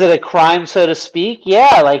 Is it a crime, so to speak?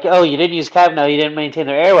 Yeah, like, oh, you didn't use Capno, you didn't maintain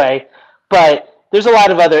their airway, but there's a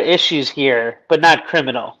lot of other issues here, but not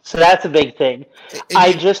criminal. So that's a big thing.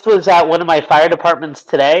 I just was at one of my fire departments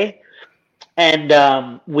today.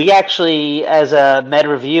 And we actually, as a med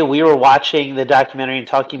review, we were watching the documentary and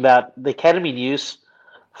talking about the ketamine use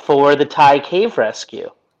for the Thai cave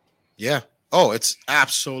rescue. Yeah. Oh, it's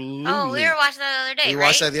absolutely. Oh, we were watching that the other day. We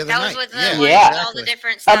watched that the other night. That was with all the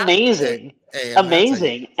different stuff. Amazing.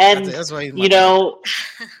 Amazing. And,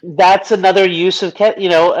 that's another use of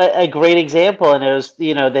a great example. And it was,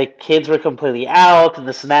 the kids were completely out and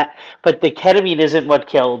this and that. But the ketamine isn't what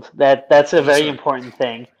killed. That's a very important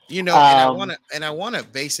thing. And I want to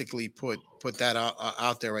basically put that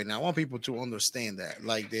out there right now. I want people to understand that,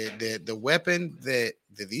 like the weapon that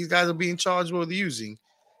these guys are being charged with using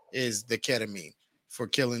is the ketamine for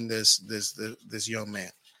killing this young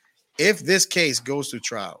man. If this case goes to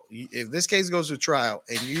trial,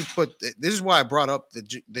 and you put this is why I brought up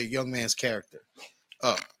the young man's character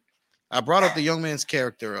up. I brought up the young man's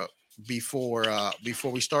character up before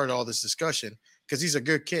we started all this discussion because he's a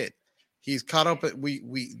good kid. He's caught up at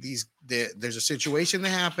there's a situation that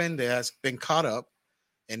happened that has been caught up,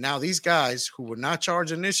 and now these guys who were not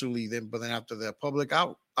charged initially, but then after the public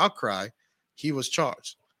outcry, he was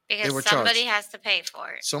charged. Because somebody has to pay for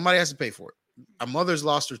it. Somebody has to pay for it. A mother's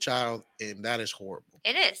lost her child, and that is horrible.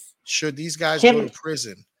 It is. Should these guys go to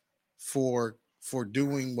prison for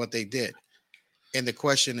doing what they did? And the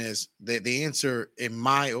question is, the answer, in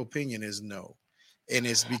my opinion, is no. And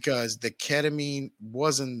it's because the ketamine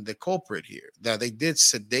wasn't the culprit here. That they did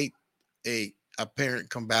sedate a apparent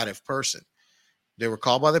combative person. They were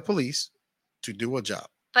called by the police to do a job.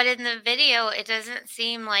 But in the video, it doesn't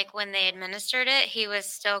seem like when they administered it, he was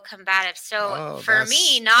still combative. So for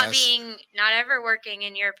me, not ever working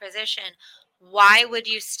in your position, why would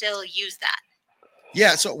you still use that?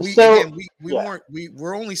 Yeah, so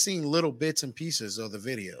we're only seeing little bits and pieces of the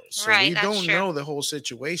video. So we don't know the whole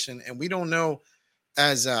situation, and we don't know.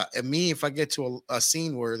 As me, if I get to a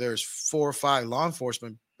scene where there's 4 or 5 law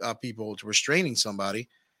enforcement people restraining somebody,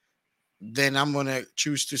 then I'm going to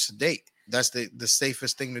choose to sedate. That's the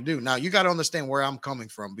safest thing to do. Now, you got to understand where I'm coming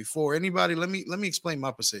from. Before anybody, let me explain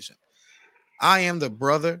my position. I am the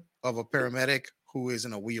brother of a paramedic who is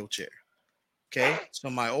in a wheelchair. Okay, so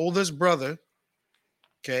my oldest brother,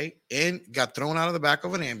 and got thrown out of the back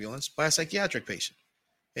of an ambulance by a psychiatric patient,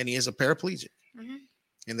 and he is a paraplegic. Mm-hmm.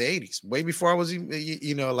 In the 80s, way before I was,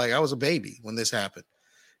 I was a baby when this happened.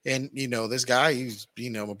 And, this guy, he's,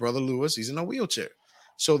 my brother Lewis, he's in a wheelchair.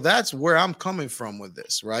 So that's where I'm coming from with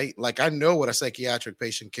this, right? Like, I know what a psychiatric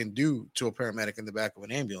patient can do to a paramedic in the back of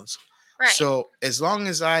an ambulance. Right. So as long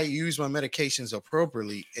as I use my medications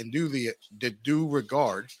appropriately and do the due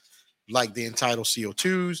regard, like the entitled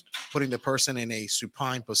CO2s, putting the person in a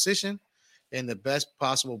supine position and the best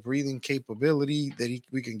possible breathing capability that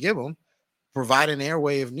we can give them, provide an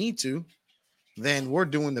airway if need to, then we're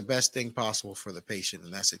doing the best thing possible for the patient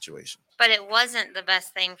in that situation. But it wasn't the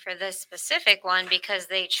best thing for this specific one because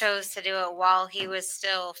they chose to do it while he was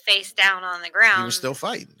still face down on the ground. He was still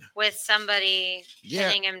fighting with somebody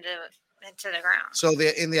hitting him to the ground. So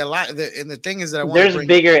the thing is that there's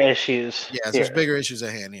bigger issues. Yeah, there's bigger issues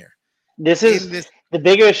at hand here. The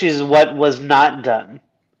bigger issue is what was not done.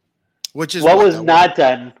 Which is what was not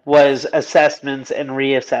done was assessments and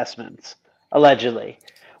reassessments. Allegedly.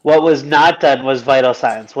 What was not done was vital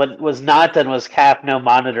signs. What was not done was CAPNO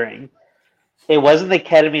monitoring. It wasn't the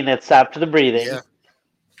ketamine that stopped the breathing. Yeah.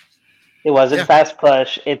 It wasn't fast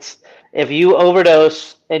push. It's if you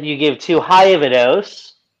overdose and you give too high of a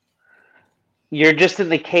dose, you're just in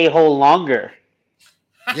the K-hole longer.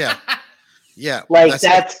 Yeah. Yeah. Like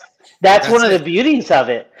that's one of the beauties of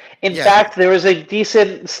it. In fact, there was a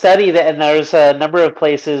decent study and there's a number of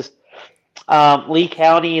places, Lee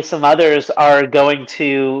County, some others are going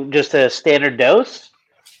to just a standard dose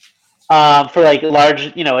for like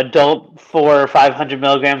large, adult 400 or 500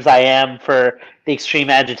 milligrams IM for the extreme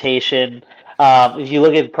agitation. If you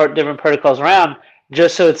look at different protocols around,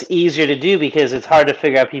 just so it's easier to do because it's hard to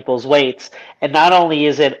figure out people's weights. And not only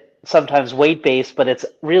is it sometimes weight-based, but it's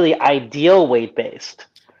really ideal weight-based.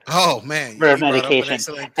 Oh, man. For medication.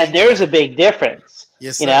 And there's a big difference.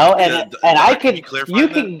 Yes, sir. And I can, you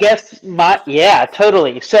can guess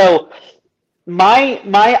totally. So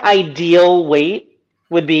my ideal weight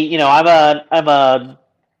would be, I'm a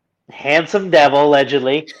handsome devil,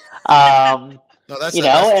 allegedly. Ideally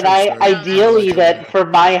that for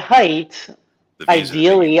my height,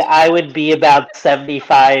 I would be about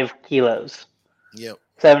 75 kilos. Yep.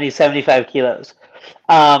 75 kilos.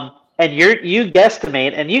 And you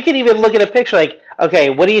guesstimate, and you can even look at a picture like, okay,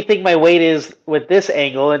 what do you think my weight is with this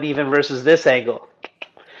angle and even versus this angle?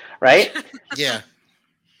 Right? Yeah.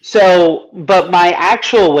 So, but my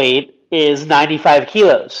actual weight is 95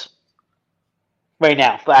 kilos right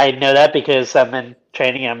now. I know that because I'm in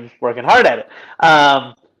training. I'm working hard at it,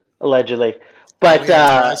 allegedly. But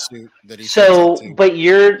but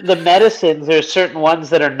the medicines, there's certain ones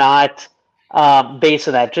that are not based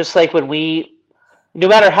on that. Just like when no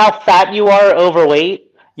matter how fat you are,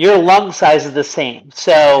 overweight, your lung size is the same.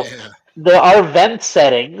 So our vent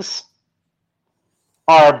settings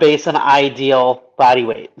are based on ideal body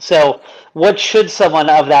weight. So what should someone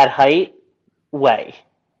of that height weigh?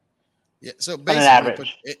 Yeah, so basically,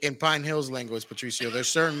 in Pine Hills language, Patricio, there's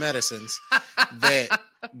certain medicines that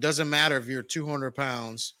doesn't matter if you're 200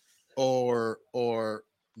 pounds or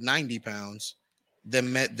 90 pounds. The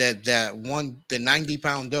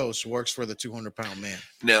 90-pound dose works for the 200-pound man.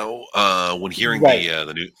 Now, when hearing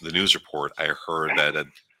the news report, I heard that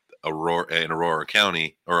in Aurora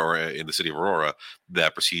County or in the city of Aurora,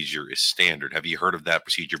 that procedure is standard. Have you heard of that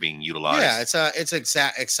procedure being utilized? Yeah, it's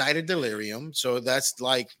excited delirium. So that's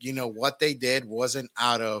like, what they did wasn't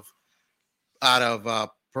out of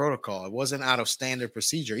protocol. It wasn't out of standard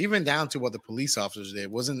procedure, even down to what the police officers did.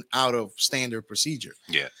 It wasn't out of standard procedure.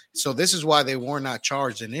 Yeah. So this is why they were not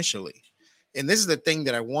charged initially. And this is the thing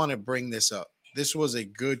that I want to bring this up. This was a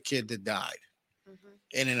good kid that died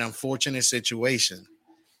in an unfortunate situation.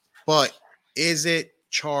 But is it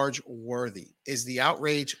charge worthy? Is the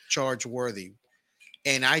outrage charge worthy?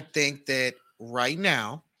 And I think that right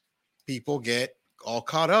now, people get all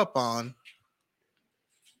caught up on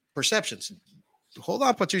perceptions. Hold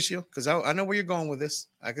on, Patricio, because I know where you're going with this.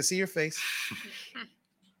 I can see your face.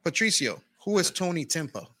 Patricio, who is Tony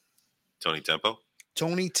Timpa? Tony Tempo?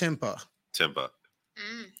 Tony Timpa. Timpa.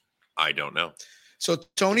 I don't know. So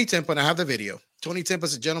Tony Timpa, and I have the video. Tony Timpa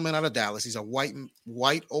is a gentleman out of Dallas. He's a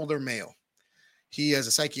white older male. He has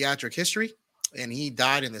a psychiatric history, and he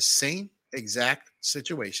died in the same exact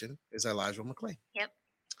situation as Elijah McClain. Yep.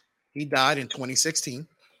 He died in 2016.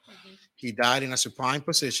 He died in a supine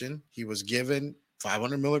position. He was given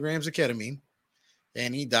 500 milligrams of ketamine,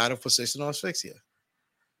 and he died of positional asphyxia.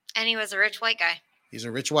 And he was a rich white guy. He's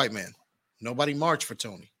a rich white man. Nobody marched for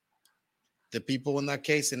Tony. The people in that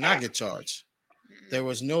case did not get charged. There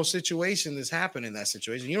was no situation that's happened in that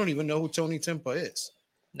situation. You don't even know who Tony Timpa is.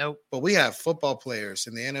 Nope. But we have football players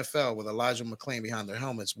in the NFL with Elijah McClain behind their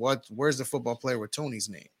helmets. Where's the football player with Tony's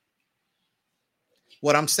name?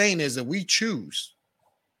 What I'm saying is that we choose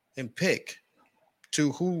and pick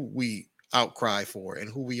to who we outcry for and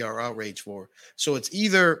who we are outraged for. So it's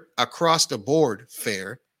either across the board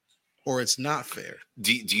fair or it's not fair.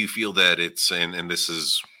 Do you feel that it's, and this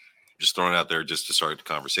is just throwing out there just to start the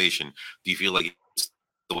conversation, do you feel like it's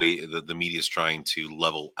the way the media is trying to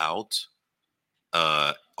level out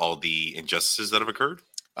all the injustices that have occurred?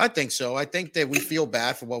 I think so. I think that we feel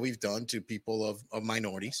bad for what we've done to people of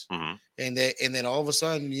minorities. And then all of a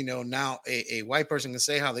sudden, now a white person can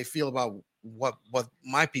say how they feel about what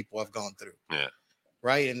my people have gone through. Yeah.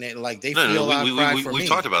 Right. And then they feel we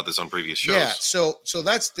talked about this on previous shows. Yeah. So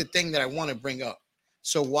that's the thing that I want to bring up.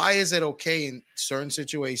 So why is it okay in certain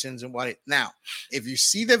situations and now, if you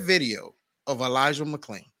see the video of Elijah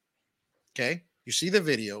McClain, okay, you see the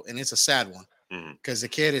video and it's a sad one because the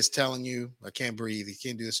kid is telling you, I can't breathe. He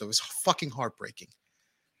can't do this. So it's fucking heartbreaking.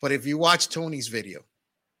 But if you watch Tony's video,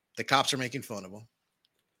 the cops are making fun of him.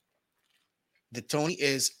 The Tony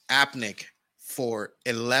is apneic for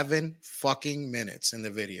 11 fucking minutes in the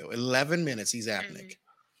video. 11 minutes. He's apneic.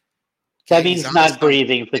 That means he's not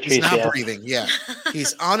breathing, Patricio. He's not breathing. Yeah.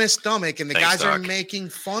 He's on his stomach, and the guys are making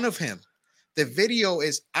fun of him. The video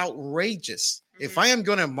is outrageous. Mm-hmm. If I am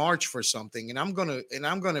going to march for something and I'm going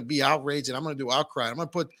to be outraged and I'm going to do outcry, I'm going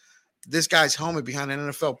to put this guy's helmet behind an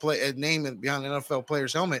NFL player, name behind an NFL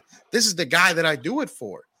player's helmet. This is the guy that I do it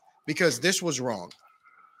for, because this was wrong.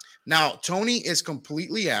 Now, Tony is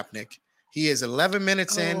completely apneic. He is 11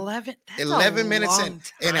 minutes in. 11 minutes in. Time.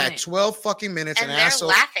 And at 12 fucking minutes, and they're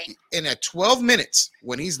laughing. And at 12 minutes,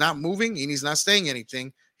 when he's not moving and he's not saying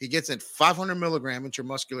anything, he gets a 500 milligram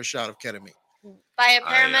intramuscular shot of ketamine. By a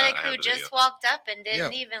paramedic who just walked up and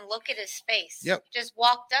didn't even look at his face. Yep. Just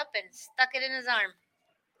walked up and stuck it in his arm.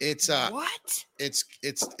 It's what? It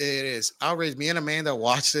is outrageous. Me and Amanda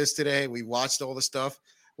watched this today. We watched all the stuff.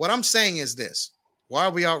 What I'm saying is this. Why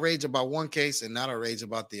are we outraged about one case and not outraged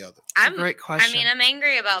about the other? Great question. I mean, I'm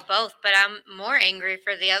angry about both, but I'm more angry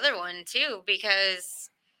for the other one too, because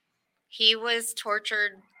he was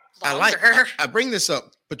tortured longer. I bring this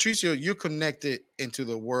up. Patricio, you're connected into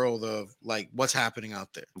the world of like what's happening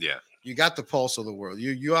out there. Yeah. You got the pulse of the world.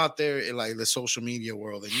 You out there in like the social media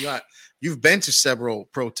world, and you've been to several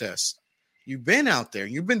protests. You've been out there.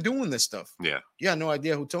 You've been doing this stuff. Yeah. You had no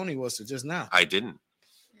idea who Tony was till just now. I didn't.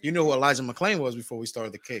 You know who Elijah McClain was before we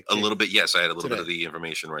started the cake. A little bit, yes. I had a little bit of the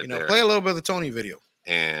information right there. Play a little bit of the Tony video.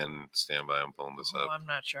 And stand by, I'm pulling this up. I'm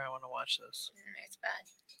not sure I want to watch this. It's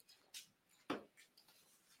bad.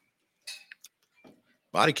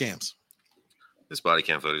 Body cams. This body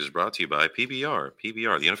cam footage is brought to you by PBR.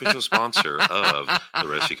 PBR, the unofficial sponsor of the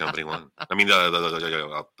Rescue Company One. I mean,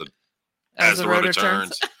 As the Road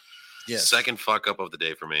Turns. Yes. Second fuck up of the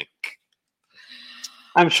day for me.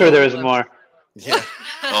 I'm sure there is more. Yeah.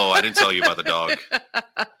 Oh, I didn't tell you about the dog.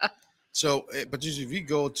 So, but if you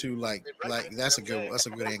go to like that's a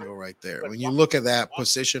good angle right there. When you look at that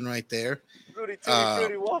position right there,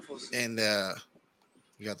 and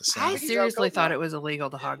you got the sound. I seriously thought it was illegal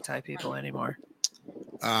to hog tie people anymore.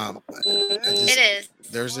 It is.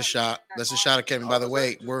 There's a shot. That's a shot of Kevin. By the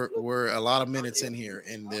way, we're a lot of minutes in here,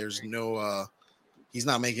 and there's no. He's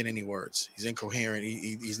not making any words. He's incoherent.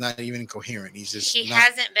 He's not even incoherent. He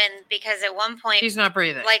hasn't been, because at one point he's not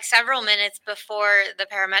breathing. Like several minutes before the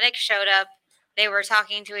paramedics showed up, they were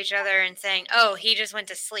talking to each other and saying, "Oh, he just went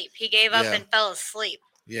to sleep. He gave up and fell asleep."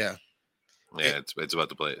 Yeah. Yeah, it's about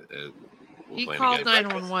to play. He called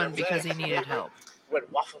 911 because he needed help.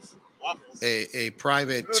 Waffles. A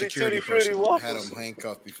private security person had him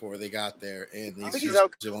handcuffed before they got there, and he's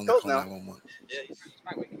still on the call 911.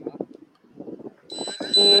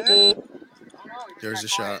 There's a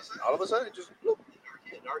shot. All of a sudden, just look.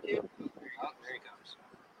 Narcan. Oh, there he comes.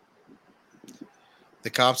 The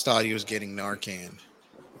cops thought he was getting Narcan.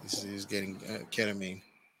 He was getting ketamine.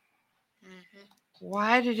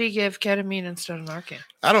 Why did he give ketamine instead of Narcan?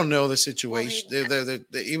 I don't know the situation.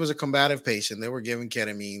 He was a combative patient. They were giving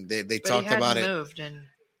ketamine. They talked about it.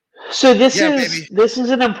 So this is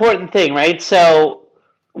an important thing, right? So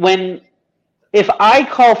if I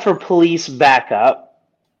call for police backup,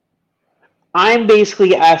 I'm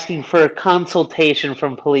basically asking for a consultation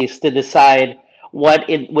from police to decide what,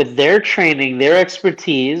 with their training, their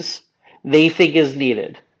expertise, they think is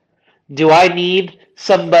needed. Do I need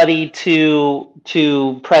somebody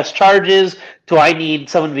to press charges? Do I need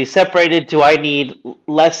someone to be separated? Do I need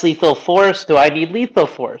less lethal force? Do I need lethal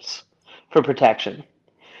force for protection?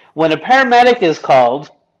 When a paramedic is called,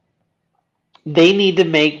 they need to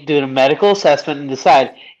do a medical assessment and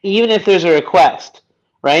decide, even if there's a request.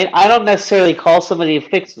 Right? I don't necessarily call somebody to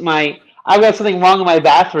fix I've got something wrong in my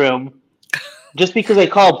bathroom. Just because I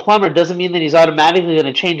call a plumber doesn't mean that he's automatically going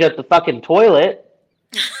to change out the fucking toilet.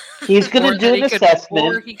 He's going to do an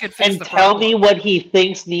assessment and tell me what he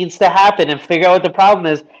thinks needs to happen and figure out what the problem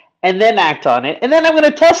is, and then act on it. And then I'm going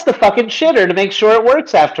to test the fucking shitter to make sure it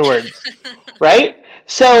works afterwards. Right?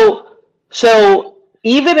 So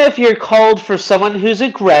even if you're called for someone who's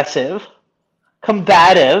aggressive,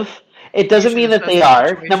 combative, it doesn't mean that they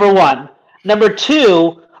are, number one. Number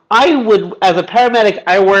two, I would, as a paramedic,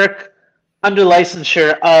 I work under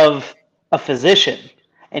licensure of a physician.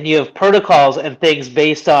 And you have protocols and things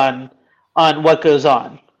based on what goes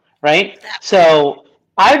on, right? So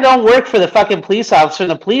I don't work for the fucking police officer,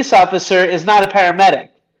 and the police officer is not a paramedic.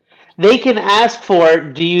 They can ask for,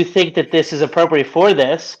 do you think that this is appropriate for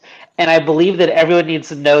this? And I believe that everyone needs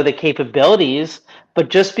to know the capabilities. But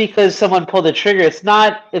just because someone pulled the trigger, it's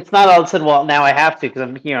not all of a sudden, well, now I have to because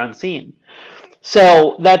I'm here on scene.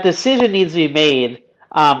 So that decision needs to be made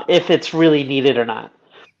if it's really needed or not.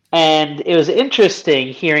 And it was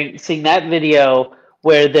interesting seeing that video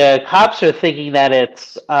where the cops are thinking that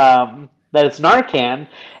it's Narcan,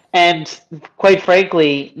 and quite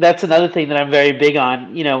frankly, that's another thing that I'm very big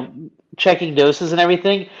on. Checking doses and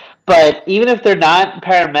everything. But even if they're not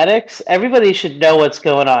paramedics, everybody should know what's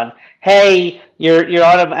going on. Hey, you're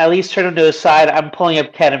on him. At least turn him to his side. I'm pulling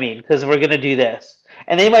up ketamine because we're gonna do this.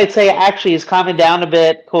 And they might say, actually, he's calming down a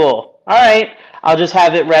bit. Cool. All right, I'll just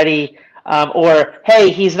have it ready. Or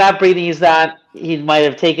hey, he's not breathing. He might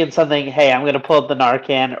have taken something. Hey, I'm gonna pull up the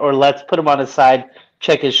Narcan, or let's put him on his side.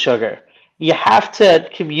 Check his sugar. You have to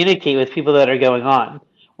communicate with people that are going on,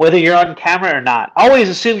 whether you're on camera or not. Always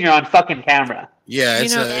assume you're on fucking camera. Yeah,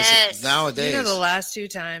 it's nowadays. The last 2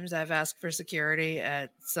 times I've asked for security at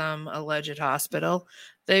some alleged hospital,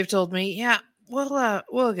 they've told me, "Yeah,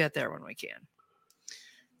 we'll get there when we can."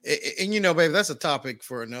 And babe, that's a topic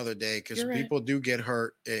for another day because people do get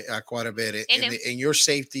hurt quite a bit, and your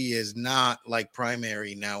safety is not like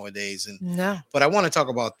primary nowadays. And no, but I want to talk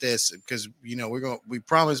about this because we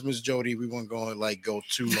promised Miss Jody we weren't going to go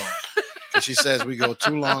too long. She says we go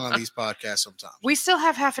too long on these podcasts sometimes. We still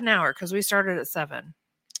have half an hour because we started at 7.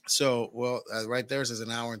 So, right there says an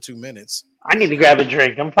hour and 2 minutes. I need to grab a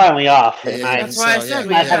drink. I'm finally off. That's why I said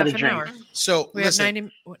we have half an hour. So we listen, have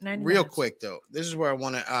 90 real minutes. quick though. This is where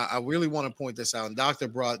I really want to point this out. And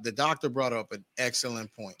the doctor brought up an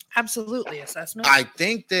excellent point. Absolutely, assessment. I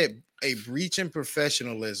think that a breach in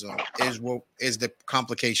professionalism is the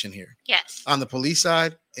complication here. Yes. On the police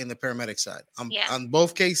side and the paramedic side. On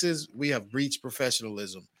both cases, we have breached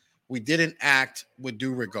professionalism. We didn't act with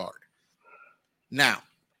due regard. Now,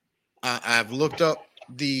 I've looked up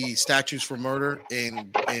the statutes for murder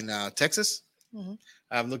in Texas. Mm-hmm.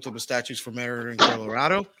 I've looked up the statutes for murder in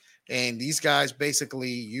Colorado. And these guys, basically,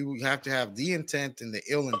 you have to have the intent and the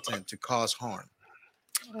ill intent to cause harm.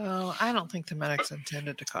 Well, I don't think the medics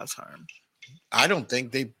intended to cause harm. I don't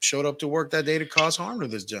think they showed up to work that day to cause harm to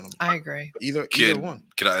this gentleman. I agree. Either one.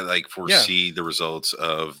 Could I foresee the results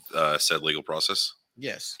of said legal process?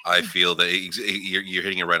 Yes. I feel that you're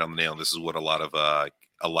hitting it right on the nail. This is what a lot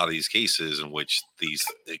of these cases in which these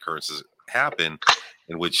occurrences happen,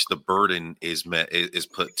 in which the burden is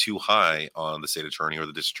put too high on the state attorney or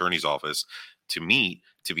the district attorney's office to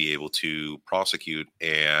be able to prosecute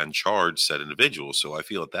and charge said individuals. So I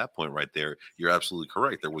feel at that point right there, you're absolutely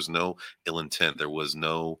correct. There was no ill intent. There was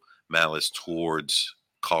no malice towards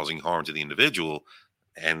causing harm to the individual.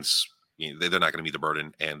 And they're not going to meet the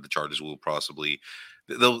burden, and the charges will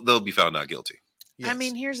they'll be found not guilty. Yes. I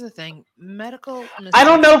mean, here's the thing. Medical I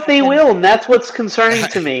don't know if they will, and that's what's concerning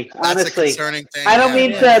to me, honestly. Concerning thing. I don't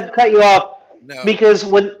mean to cut you off, because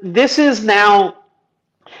when this is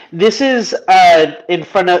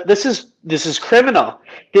criminal.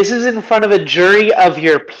 This is in front of a jury of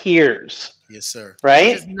your peers. Yes, sir.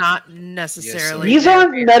 Right? It's not necessarily. These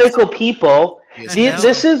aren't medical people. Yes,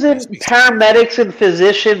 this isn't paramedics and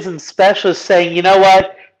physicians and specialists saying, you know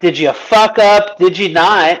what? Did you fuck up? Did you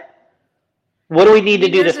not? What do we need to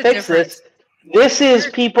do to fix this? This is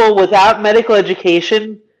people without medical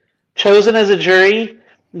education chosen as a jury.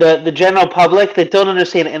 The general public that don't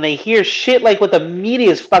understand, and they hear shit like what the media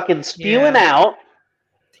is fucking spewing out.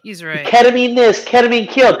 He's right. Ketamine this, ketamine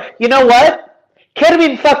killed. You know what?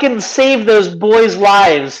 Ketamine fucking saved those boys'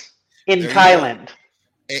 lives in Thailand.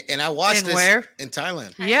 And I watched this where? In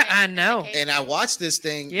Thailand. Yeah, I know. And I watched this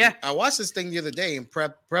thing. Yeah. I watched this thing the other day in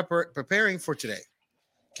preparing for today.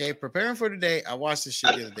 Okay, preparing for today. I watched this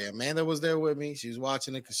shit the other day. Amanda was there with me. She was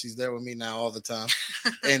watching it because she's there with me now all the time.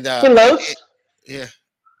 And hello. Yeah.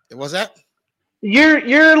 Was that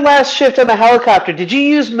your last shift on the helicopter? Did you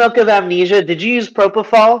use milk of amnesia? Did you use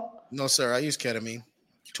propofol? No, sir. I used ketamine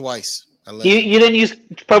twice. You didn't use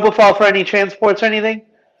propofol for any transports or anything?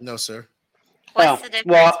 No, sir. What's the difference?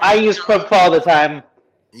 Well, I use propofol all the time.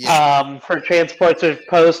 Yeah. For transports or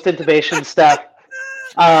post intubation stuff.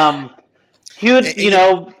 Propofol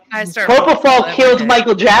killed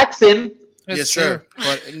Michael Jackson. Yes, sir.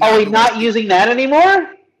 But are we not using that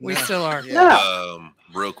anymore? We still are. Yeah. No.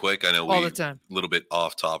 Real quick, I know all the time. A little bit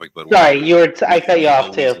off topic, but sorry, I cut you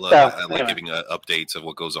off too. I like giving updates of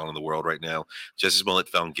what goes on in the world right now. Justice Smollett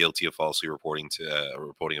found guilty of falsely reporting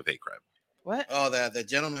of hate crime. What? Oh, the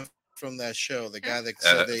gentleman from that show, the guy that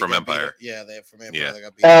said from Empire. They're from Empire. Yeah. That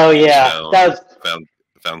got beat oh yeah, that was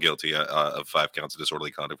found guilty of 5 counts of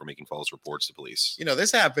disorderly conduct for making false reports to police.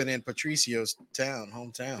 This happened in Patricio's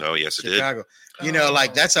hometown. Oh, yes, it Chicago. did.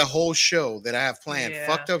 That's a whole show that I have planned. Yeah.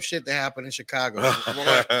 Fucked up shit that happened in Chicago.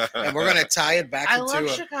 and we're gonna tie it back into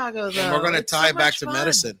love Chicago, though. And we're gonna tie it back to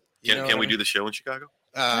medicine. Can we do the show in Chicago?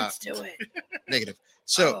 Let's do it. Negative.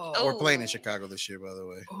 So we're playing in Chicago this year, by the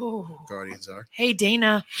way. Oh. Guardians are. Hey,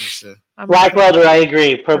 Dana. Black Brother, I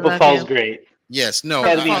agree. Propofol is great. Yes, no.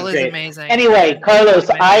 Propofol is amazing. Anyway, Carlos,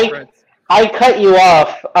 I cut you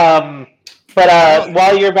off. But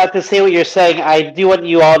while you're about to say what you're saying, I do want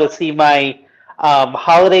you all to see my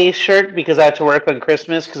holiday shirt because I have to work on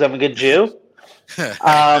Christmas because I'm a good Jew.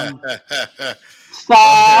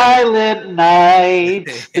 Silent Night,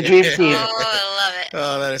 the Dream Team. Oh, I love it.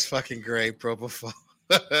 Oh, that is fucking great, Propofol.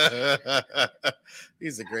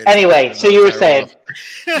 He's a great. Anyway, so you were saying,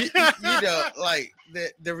 you know, like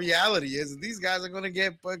the reality is these guys are going to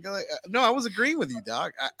get. No, I was agreeing with you,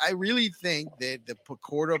 Doc. I really think that the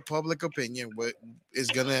court of public opinion is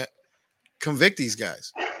going to convict these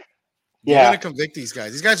guys. They're going to convict these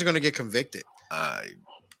guys. These guys are going to get convicted.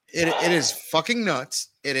 It is fucking nuts.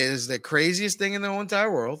 It is the craziest thing in the whole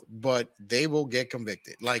entire world, but they will get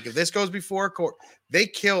convicted. Like if this goes before a court, they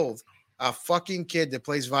killed a fucking kid that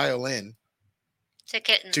plays violin to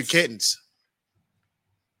kittens.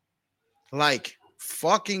 Like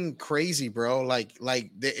fucking crazy, bro. Like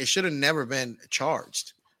it should have never been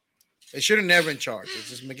charged. It should have never been charged. It's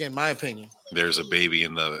just again my opinion. There's a baby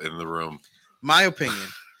in the room. My opinion.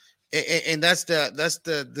 And that's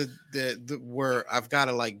the where I've got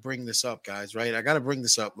to like bring this up, guys, right? I got to bring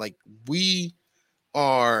this up. Like we've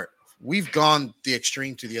gone the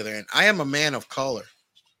extreme to the other end. I am a man of color.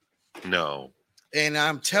 No. And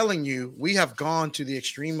I'm telling you, we have gone to the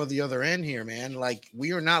extreme of the other end here, man. Like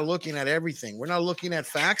we are not looking at everything. We're not looking at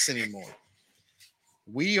facts anymore.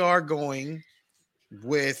 We are going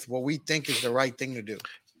with what we think is the right thing to do.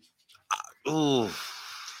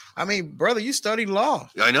 I mean, brother, you studied law.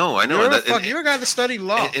 I know. You're a guy that studied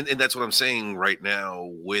law. And that's what I'm saying right now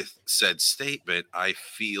with said statement. I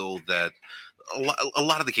feel that a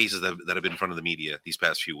lot of the cases that have been in front of the media these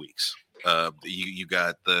past few weeks, you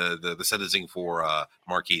got the sentencing for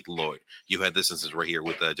Markeith Lloyd. You had this instance right here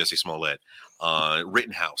with Jesse Smollett.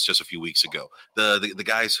 Rittenhouse just a few weeks ago. The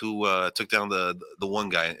guys who took down the one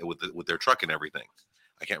guy with their truck and everything.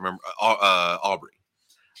 I can't remember. Aubrey.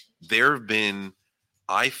 There have been,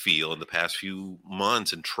 I feel, in the past few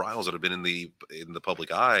months and trials that have been in the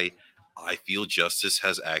public eye, I feel justice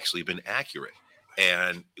has actually been accurate.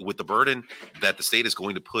 And with the burden that the state is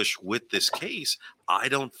going to push with this case, I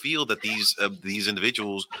don't feel that these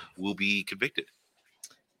individuals will be convicted.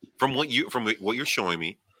 From what you're showing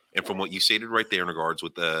me, and from what you stated right there in regards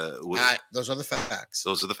with those are the facts.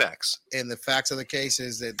 Those are the facts. And the facts of the case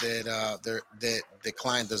is that the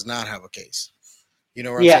client does not have a case. You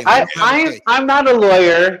know what I'm saying? I'm not a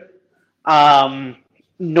lawyer,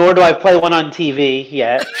 nor do I play one on TV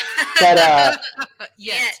yet. But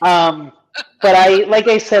yes. But like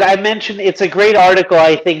I said, I mentioned it's a great article,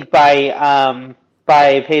 I think, by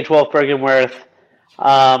Paige Wolf Bergenworth.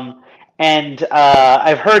 And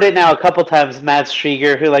I've heard it now a couple times. Matt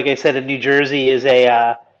Strieger, who, like I said, in New Jersey is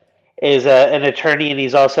an attorney, and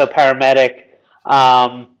he's also a paramedic.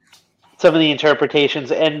 Some of the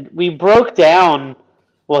interpretations, and we broke down.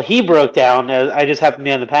 Well, he broke down. I just happened to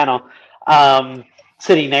be on the panel,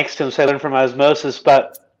 sitting next to him, so I learned from osmosis.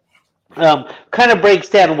 But kind of breaks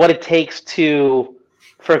down what it takes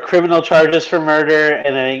for criminal charges for murder,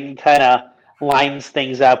 and then kind of lines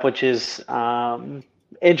things up, which is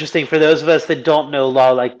interesting for those of us that don't know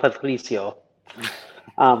law like Patricio.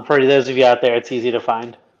 For those of you out there, it's easy to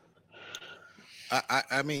find.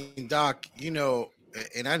 I mean, Doc, you know,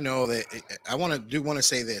 and I know that I want to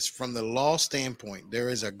say this from the law standpoint. There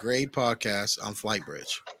is a great podcast on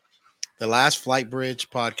FlightBridge, the last FlightBridge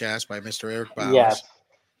podcast by Mr. Eric Bowers. Yes.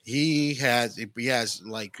 He has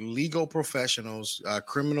like legal professionals,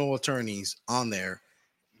 criminal attorneys on there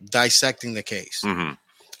dissecting the case, and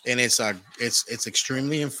it's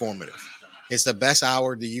extremely informative. It's the best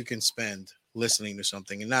hour that you can spend listening to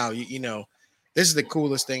something. And now you know. This is the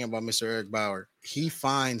coolest thing about Mr. Eric Bauer. He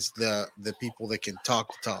finds the people that can talk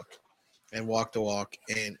the talk and walk the walk,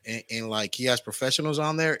 and like he has professionals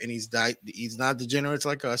on there, and he's not degenerates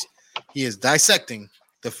like us. He is dissecting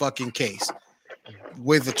the fucking case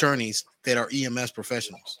with attorneys that are EMS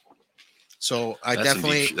professionals. So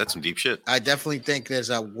that's some deep shit. I definitely think there's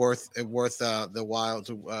worth the while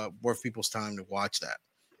to worth people's time to watch that.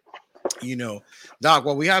 You know, Doc,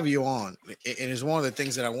 what we have you on, and it's one of the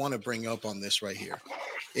things that I want to bring up on this right here,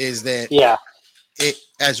 is that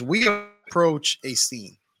as we approach a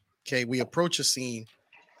scene,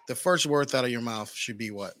 the first words out of your mouth should be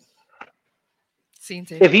what? Scene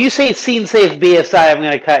safe. If you say scene safe BSI, I'm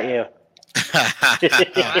going to cut you.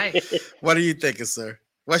 What are you thinking, sir?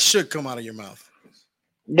 What should come out of your mouth?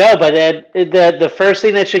 No, but the first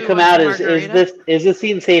thing that should come out is the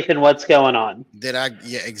scene safe and what's going on?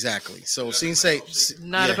 Yeah, exactly. So scene safe.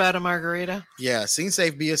 Not about a margarita. Yeah, scene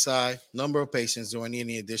safe BSI. Number of patients. Do I need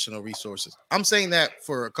any additional resources? I'm saying that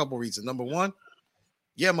for a couple reasons. Number one,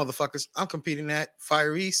 Yeah, motherfuckers, I'm competing at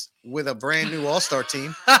Fire East with a brand new all-star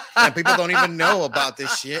team. And people don't even know about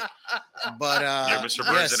this shit. But Mr.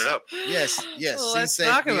 Burns it up. Yes. Well, let's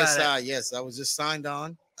talk about it. Yes, I was just signed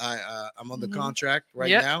on. I'm under contract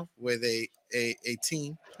right now with a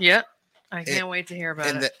team. Yep. I can't wait to hear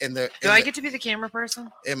about it. Do I get to be the camera person?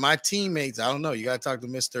 And my teammates, I don't know. You got to talk to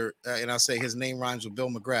Mr. And I'll say his name rhymes with Bill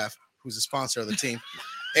McGrath, who's the sponsor of the team.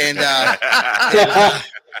 And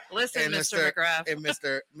listen, and Mr. McGrath. And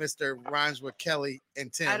Mr. rhymes with Kelly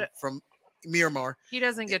and Tim from Miramar. He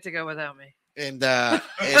doesn't get to go without me. And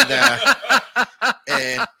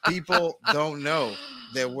people don't know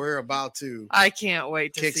that we're about to. I can't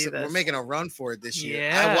wait to see this. We're making a run for it this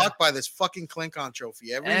year. I walk by this fucking Clincon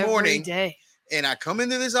trophy every morning, day, and I come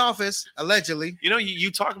into this office allegedly. You know,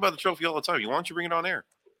 you talk about the trophy all the time. Why don't you bring it on air?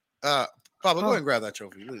 Pablo, go ahead and grab that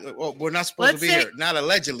trophy. Well, we're not supposed to be here. Not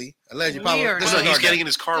allegedly. Allegedly, Pablo. He's getting in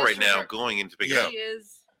his car right now, going in to pick it up. He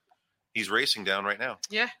is. He's racing down right now.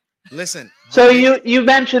 Yeah. Listen. So you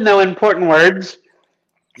mentioned though important words,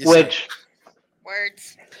 which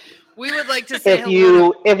words. We would like to say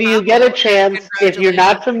if you get a chance, if you're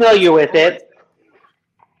not familiar with it,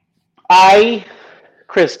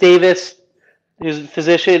 Chris Davis, who's a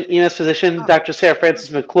physician, EMS physician, Dr. Sarah Frances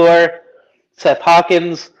McClure, Seth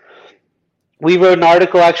Hawkins, we wrote an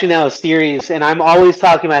article, actually now a series, and I'm always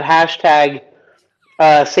talking about hashtag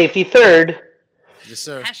safety third. Yes,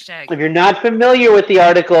 sir. Hashtag. If you're not familiar with the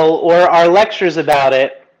article or our lectures about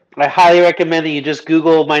it, I highly recommend that you just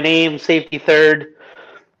Google my name, safety third.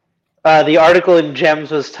 The article in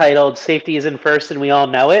GEMS was titled "Safety Isn't First, and We All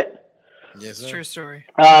Know It." Yes, sir. True story.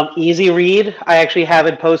 Easy read. I actually have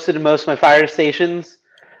it posted in most of my fire stations,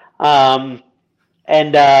 and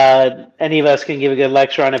any of us can give a good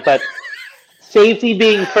lecture on it. But safety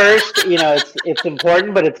being first, it's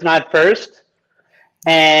important, but it's not first.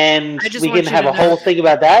 And we can have a whole thing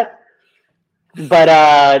about that.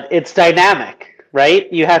 But it's dynamic,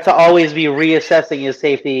 right? You have to always be reassessing is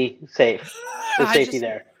safety safe. The safety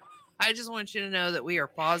there. I just want you to know that we are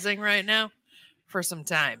pausing right now for some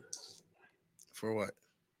time. For what?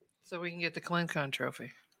 So we can get the Clincon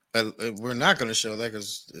trophy. We're not going to show that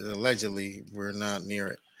because allegedly we're not near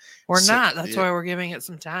it. We're not. That's why we're giving it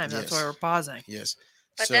some time. That's why we're pausing. Yes.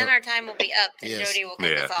 But then our time will be up and Jody will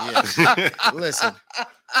cut us off. Listen,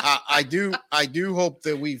 I do hope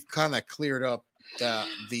that we've kind of cleared up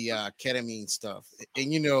the ketamine stuff.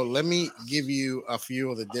 And, let me give you a few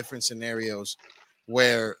of the different scenarios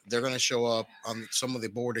where they're going to show up on some of the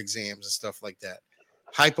board exams and stuff like that.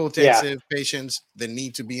 Hypotensive patients that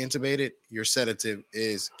need to be intubated, your sedative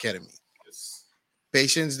is ketamine.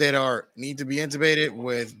 Patients that need to be intubated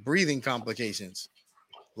with breathing complications,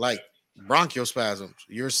 like bronchial spasms,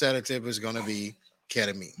 your sedative is going to be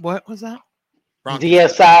ketamine. What was that?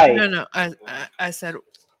 DSI. No. I said,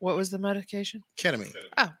 what was the medication? Ketamine.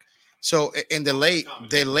 Oh. So in the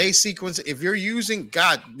lay sequence, if you're using,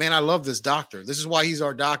 God, man, I love this doctor. This is why he's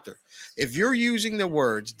our doctor. If you're using the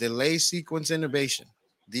words delay sequence intubation,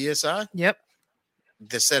 DSI. Yep.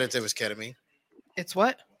 The sedative is ketamine. It's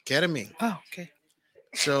what? Ketamine. Oh, okay.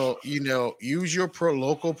 So, use your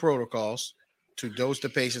local protocols to dose the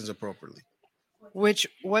patients appropriately. What's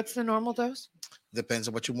the normal dose? Depends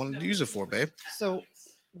on what you want to use it for, babe. So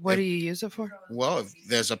what do you use it for? Well, if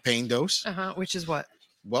there's a pain dose. Which is what?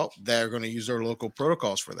 Well, they're going to use their local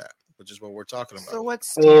protocols for that, which is what we're talking about. So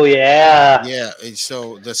what's yeah. And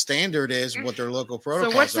so the standard is what their local protocols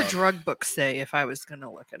are. So what's the drug book say if I was going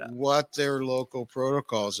to look it up? What their local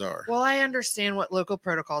protocols are. Well, I understand what local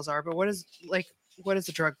protocols are, but what does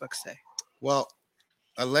the drug book say? Well,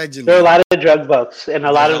 allegedly there are a lot of drug books, and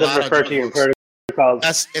a lot of them refer to your protocols.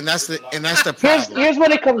 That's the problem. Here's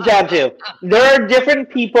what it comes down to. There are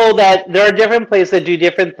different places that do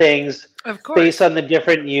different things based on the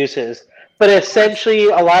different uses. But essentially,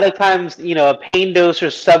 a lot of times, a pain dose or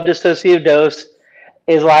subdissociative dose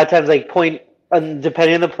is a lot of times like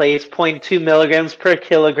depending on the place, 0.2 milligrams per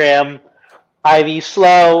kilogram, IV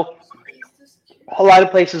slow. A lot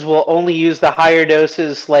of places will only use the higher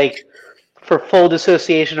doses, like for full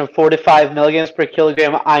dissociation of 4 to 5 milligrams per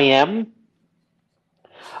kilogram IM.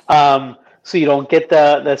 So you don't get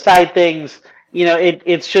the side things.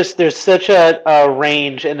 It's just there's such a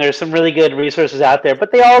range, and there's some really good resources out there,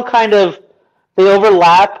 but they all they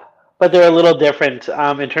overlap, but they're a little different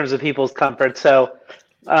in terms of people's comfort. So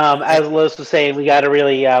as Lois was saying, we got to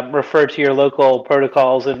really refer to your local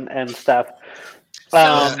protocols and stuff.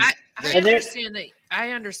 I understand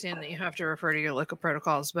that you have to refer to your local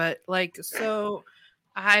protocols, but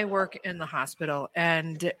I work in the hospital,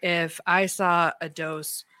 and if I saw a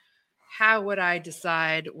dose how would I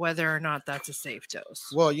decide whether or not that's a safe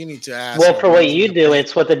dose? Well, you need to ask. Well, for what you do,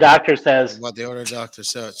 it's what the doctor says. What the other doctor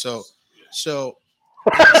said. So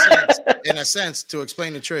in a sense, to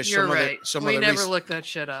explain to Trish, You're right. We never looked that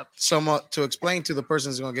shit up. Somewhat to explain to the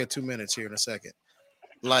person who's going to get 2 minutes here in a second.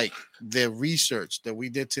 Like the research that we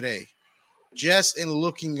did today, just in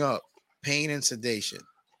looking up pain and sedation,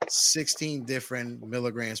 16 different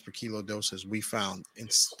milligrams per kilo doses we found in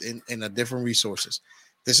the different resources.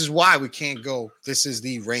 This is why we can't go. This is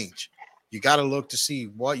the range. You got to look to see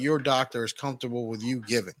what your doctor is comfortable with you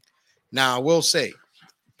giving. Now, I will say,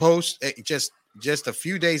 just a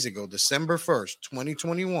few days ago, December 1st,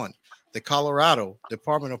 2021, the Colorado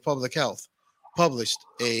Department of Public Health published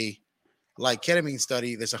a ketamine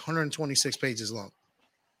study that's 126 pages long.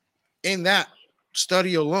 In that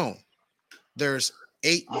study alone, there's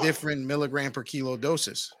 8 different milligram per kilo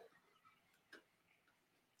doses.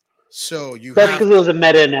 So that's because it was a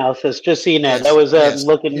meta-analysis, just so you know. That was a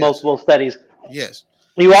look at multiple studies. Yes.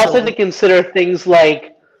 You also have to consider things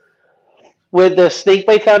like with the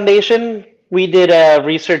Snakebite Foundation, we did a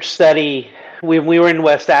research study when we were in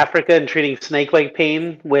West Africa and treating snakebite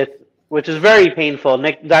pain which is very painful.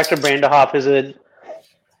 Dr. Brandehoff is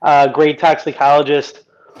a great toxicologist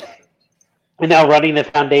and now running the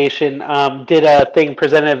foundation. Did a thing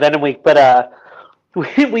presented at Venom Week, but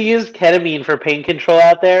we used ketamine for pain control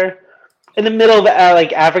out there in the middle of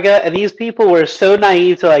Africa, and these people were so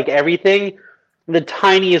naive to everything. The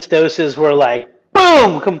tiniest doses were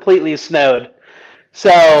boom, completely snowed.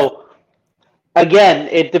 So again,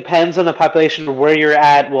 it depends on the population of where you're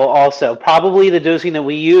at. Will also probably the dosing that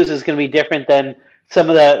we use is going to be different than some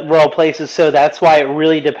of the rural places. So that's why it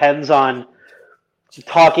really depends on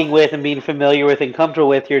talking with and being familiar with and comfortable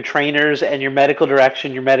with your trainers and your medical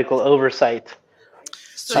direction, your medical oversight.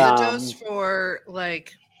 So your dose for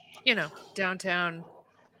downtown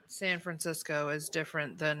San Francisco is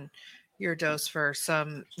different than your dose for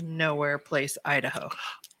some nowhere place, Idaho.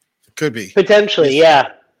 Could be. Potentially,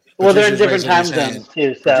 yeah. Well, they're in different time zones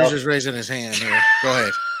too. So he's just raising his hand here. Go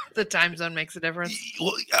ahead. The time zone makes a difference.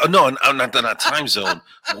 Well, no, not time zone.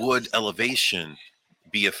 Would elevation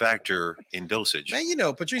be a factor in dosage?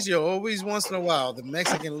 Man, Patricio always once in a while the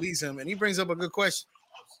Mexican leaves him, and he brings up a good question.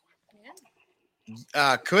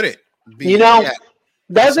 Could it be?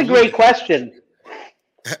 That's a great question.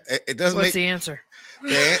 It doesn't. What's the answer?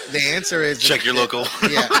 The answer is check your local.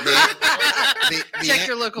 Yeah. Check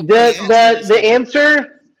your local. The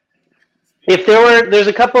answer. If there's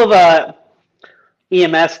a couple of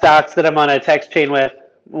EMS docs that I'm on a text chain with.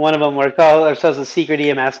 One of them we're calling ourselves the secret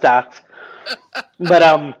EMS docs. But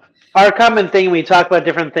our common thing, we talk about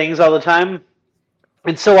different things all the time,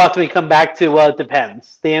 and so often we come back to, well, it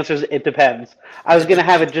depends. The answer is it depends. I was going to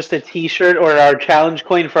have it just a T-shirt or our challenge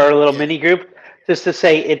coin for our little mini group, just to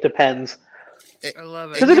say it depends. I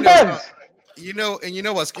love it. Because it depends.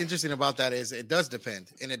 What's interesting about that is it does depend,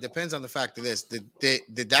 and it depends on the fact of this: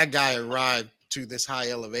 did that guy arrive to this high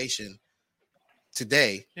elevation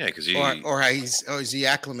today? Yeah, because is he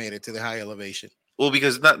acclimated to the high elevation? Well,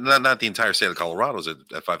 because not the entire state of Colorado is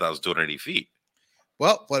at 5,280 feet.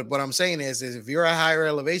 Well, but what I'm saying is if you're at higher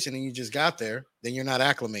elevation and you just got there, then you're not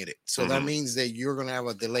acclimated. So that means that you're going to have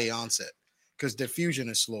a delay onset because diffusion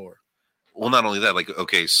is slower. Well, not only that,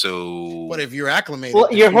 But if you're acclimated,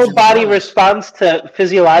 well, your whole body responds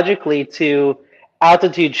physiologically to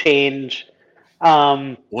altitude change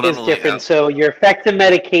is different. So your effective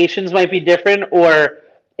medications might be different, or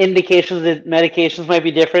indications that medications might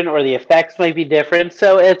be different, or the effects might be different.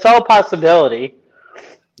 So it's all possibility.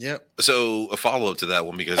 Yep. So a follow up to that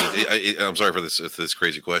one, because I'm sorry for this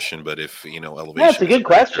crazy question, but if elevation, yeah, it's a good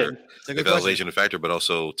question. Elevation a factor, but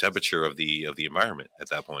also temperature of the environment at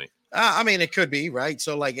that point. It could be right.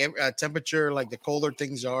 So temperature, the colder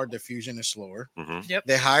things are, diffusion is slower. Mm-hmm. Yep.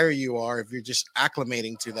 The higher you are, if you're just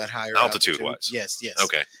acclimating to that higher altitude wise. Yes.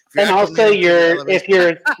 Okay. And also if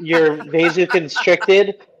you're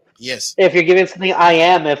vasoconstricted. Yes. If you're giving something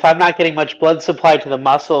IM, if I'm not getting much blood supply to the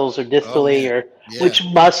muscles or distally, which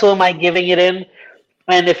muscle am I giving it in?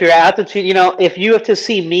 And if you're at altitude, if you have to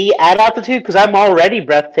see me at altitude, because I'm already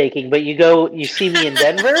breathtaking, but you see me in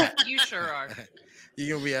Denver. You sure are.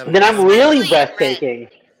 You're gonna be at then I'm really breathtaking.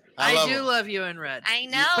 I do love you in red. I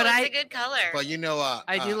know, but it's a good color. But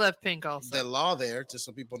I do love pink also. The law there, just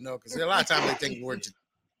so people know, because a lot of times they think we're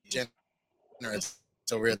generous.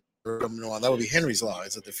 So that would be Henry's law.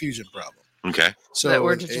 It's a diffusion problem. Okay.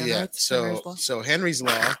 So so Henry's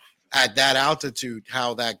law at that altitude,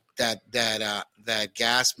 how that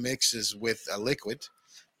gas mixes with a liquid,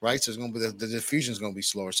 right? So it's going to be the diffusion is going to be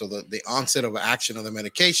slower. So the onset of action of the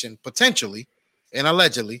medication potentially and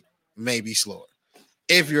allegedly may be slower.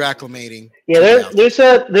 if you're acclimating. Yeah, there's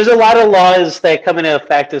a lot of laws that come into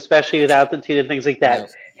effect, especially with altitude and things like that. Yeah.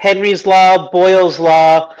 Henry's Law, Boyle's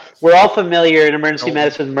Law. We're all familiar in emergency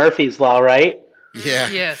medicine with Murphy's Law, right? Yeah.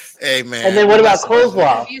 Yes. Hey, man. And then what about Cole's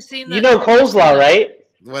Law? You know Cole's Law, right?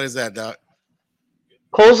 What is that, Doc?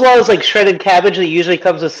 Cole's Law is like shredded cabbage that usually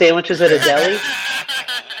comes with sandwiches at a deli.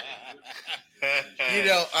 You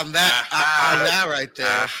know, on that right there.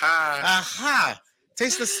 Aha.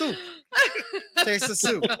 Taste the soup. Taste the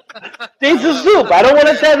soup. Taste the soup. I don't want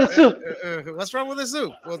to taste the soup. What's wrong with the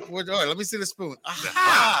soup? All right, let me see the spoon.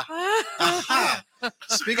 Aha. Aha.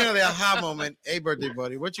 Speaking of the aha moment, hey, birthday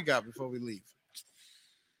buddy, what you got before we leave?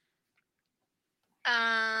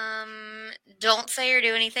 Don't say or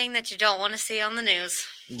do anything that you don't want to see on the news.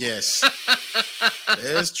 Yes.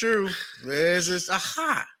 It's true. This is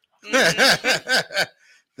aha.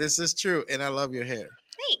 This is true, and I love your hair.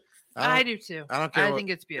 Thanks. I do too. I don't care. I think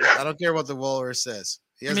it's beautiful. I don't care what the walrus says.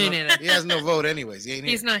 He has no vote anyways.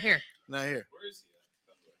 He's not here. Not here.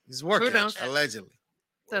 He's working. Who knows? Allegedly.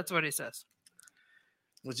 That's what he says.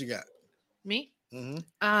 What you got? Me? Mm-hmm.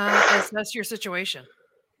 Assess your situation.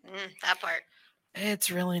 That part. It's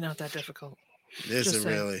really not that difficult. Is it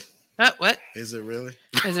really? What? Is it really?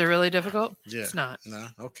 Is it really difficult? Yeah. It's not. No.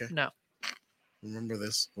 Okay. No. Remember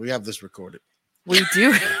this. We have this recorded. We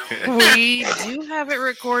do. We do have it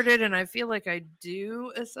recorded, and I feel like I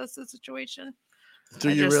do assess the situation. Do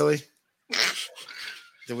you really?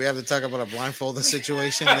 Do we have to talk about a blindfolded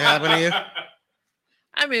situation that happened to you?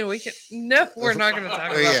 I mean, we can. No, we're not going to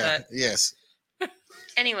talk about that. Yes.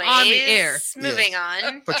 Anyway, on the air. Moving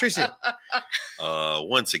on. Patricia.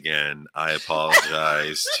 Once again, I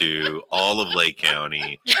apologize to all of Lake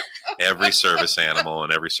County, every service animal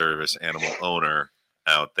and every service animal owner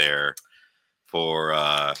out there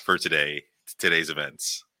for today's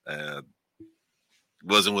events.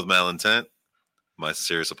 Wasn't with malintent. My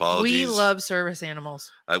sincerest apologies. We love service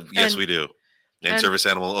animals. Yes, we do, and service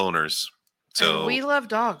animal owners. So we love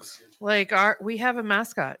dogs. Like we have a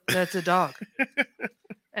mascot that's a dog,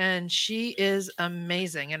 and she is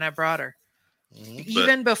amazing. And I brought her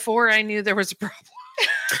even before I knew there was a problem.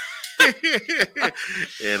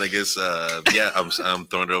 And I guess I'm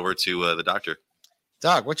throwing it over to the doctor.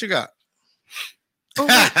 Doc, what you got? Oh,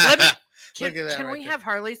 wait, can we have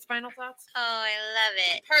Harley's final thoughts? Oh, I love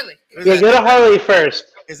it. Harley. Yeah, go to Harley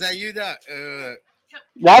first. Is that you, Doc?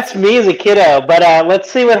 That's me as a kiddo, but let's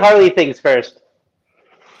see what Harley thinks first.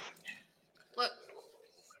 Look.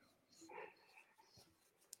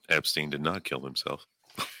 Epstein did not kill himself.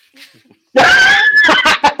 What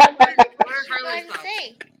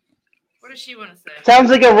does she want to say? Sounds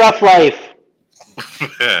like a rough life.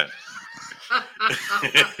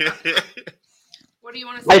 What do you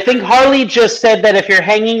want to say? I think Harley just said that if you're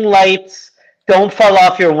hanging lights, don't fall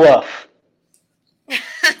off your woof.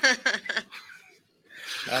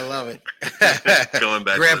 I love it. Going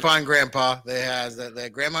back, Grandpa and Grandpa. They has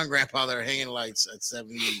that grandma and grandpa that are hanging lights at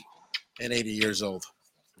 70 and 80 years old.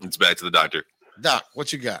 It's back to the doctor. Doc,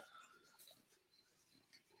 what you got?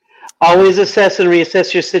 Always assess and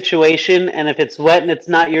reassess your situation, and if it's wet and it's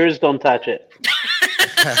not yours, don't touch it.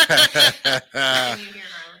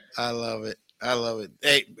 I love it. I love it.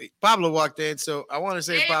 Hey, Pablo walked in, so I want to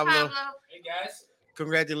say, Pablo. Hey, guys.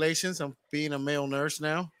 Congratulations on being a male nurse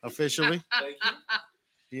now, officially. Thank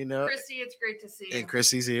you. You know, Christy, it's great to see you. And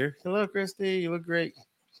Christy's here. Hello, Christy. You look great.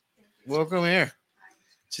 Welcome here.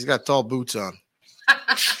 She's got tall boots on.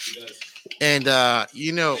 And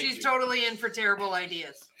you know, she's totally in for terrible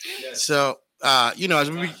ideas. So you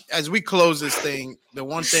know, as we close this thing, the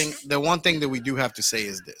one thing that we do have to say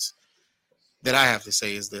is this. That I have to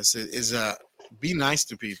say is this: is be nice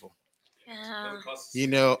to people. Yeah. You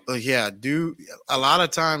know, do a lot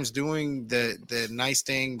of times doing the nice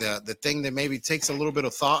thing, the thing that maybe takes a little bit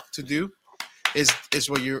of thought to do, is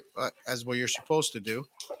what you're what you're supposed to do.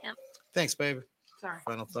 Yep. Thanks, baby. Sorry.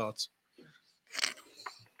 Final thoughts.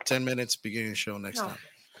 10 minutes, beginning the show next time.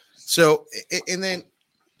 So, and then,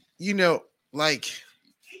 you know, like,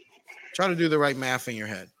 try to do the right math in your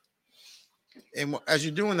head. And as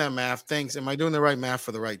you're doing that math, am I doing the right math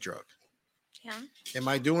for the right drug? Yeah. Am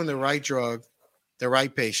I doing the right drug, the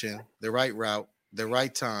right patient, the right route, the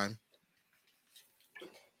right time?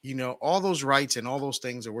 You know, all those rights and all those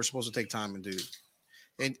things that we're supposed to take time and do.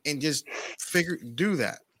 And just do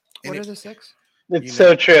that. What are the 6? It's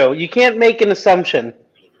so true. You can't make an assumption.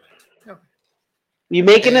 No. You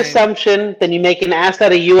make an assumption, then you make an ass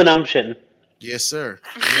out of you an umption. Yes, sir.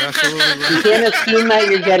 You're absolutely right. You can't assume that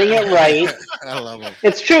you're getting it right. I love it.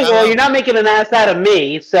 It's true. Well, you're not making an ass out of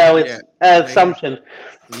me, so it's an assumption.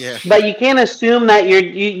 Yeah. But you can't assume that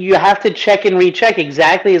you have to check and recheck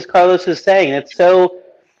exactly as Carlos is saying. It's so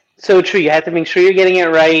So true. You have to make sure you're getting it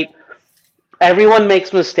right. Everyone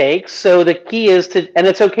makes mistakes, so the key is and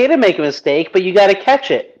it's okay to make a mistake, but you got to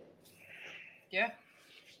catch it. Yeah.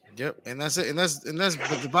 Yep, and that's it, and that's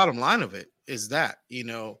but the bottom line of it is that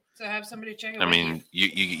So have somebody check it. I mean,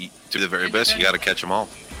 you do the very best. You got to catch them all.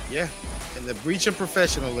 Yeah, and the breach of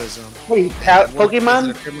professionalism. Wait,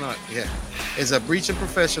 Pokemon? Yeah, is a breach of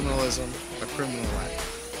professionalism a criminal act?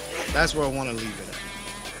 That's where I want to leave it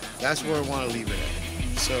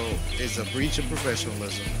at. So, it's a breach of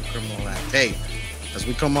professionalism a criminal act? Hey, as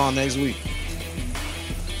we come on next week,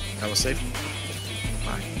 have a safe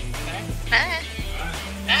one. Bye.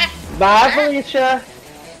 Bye, Felicia.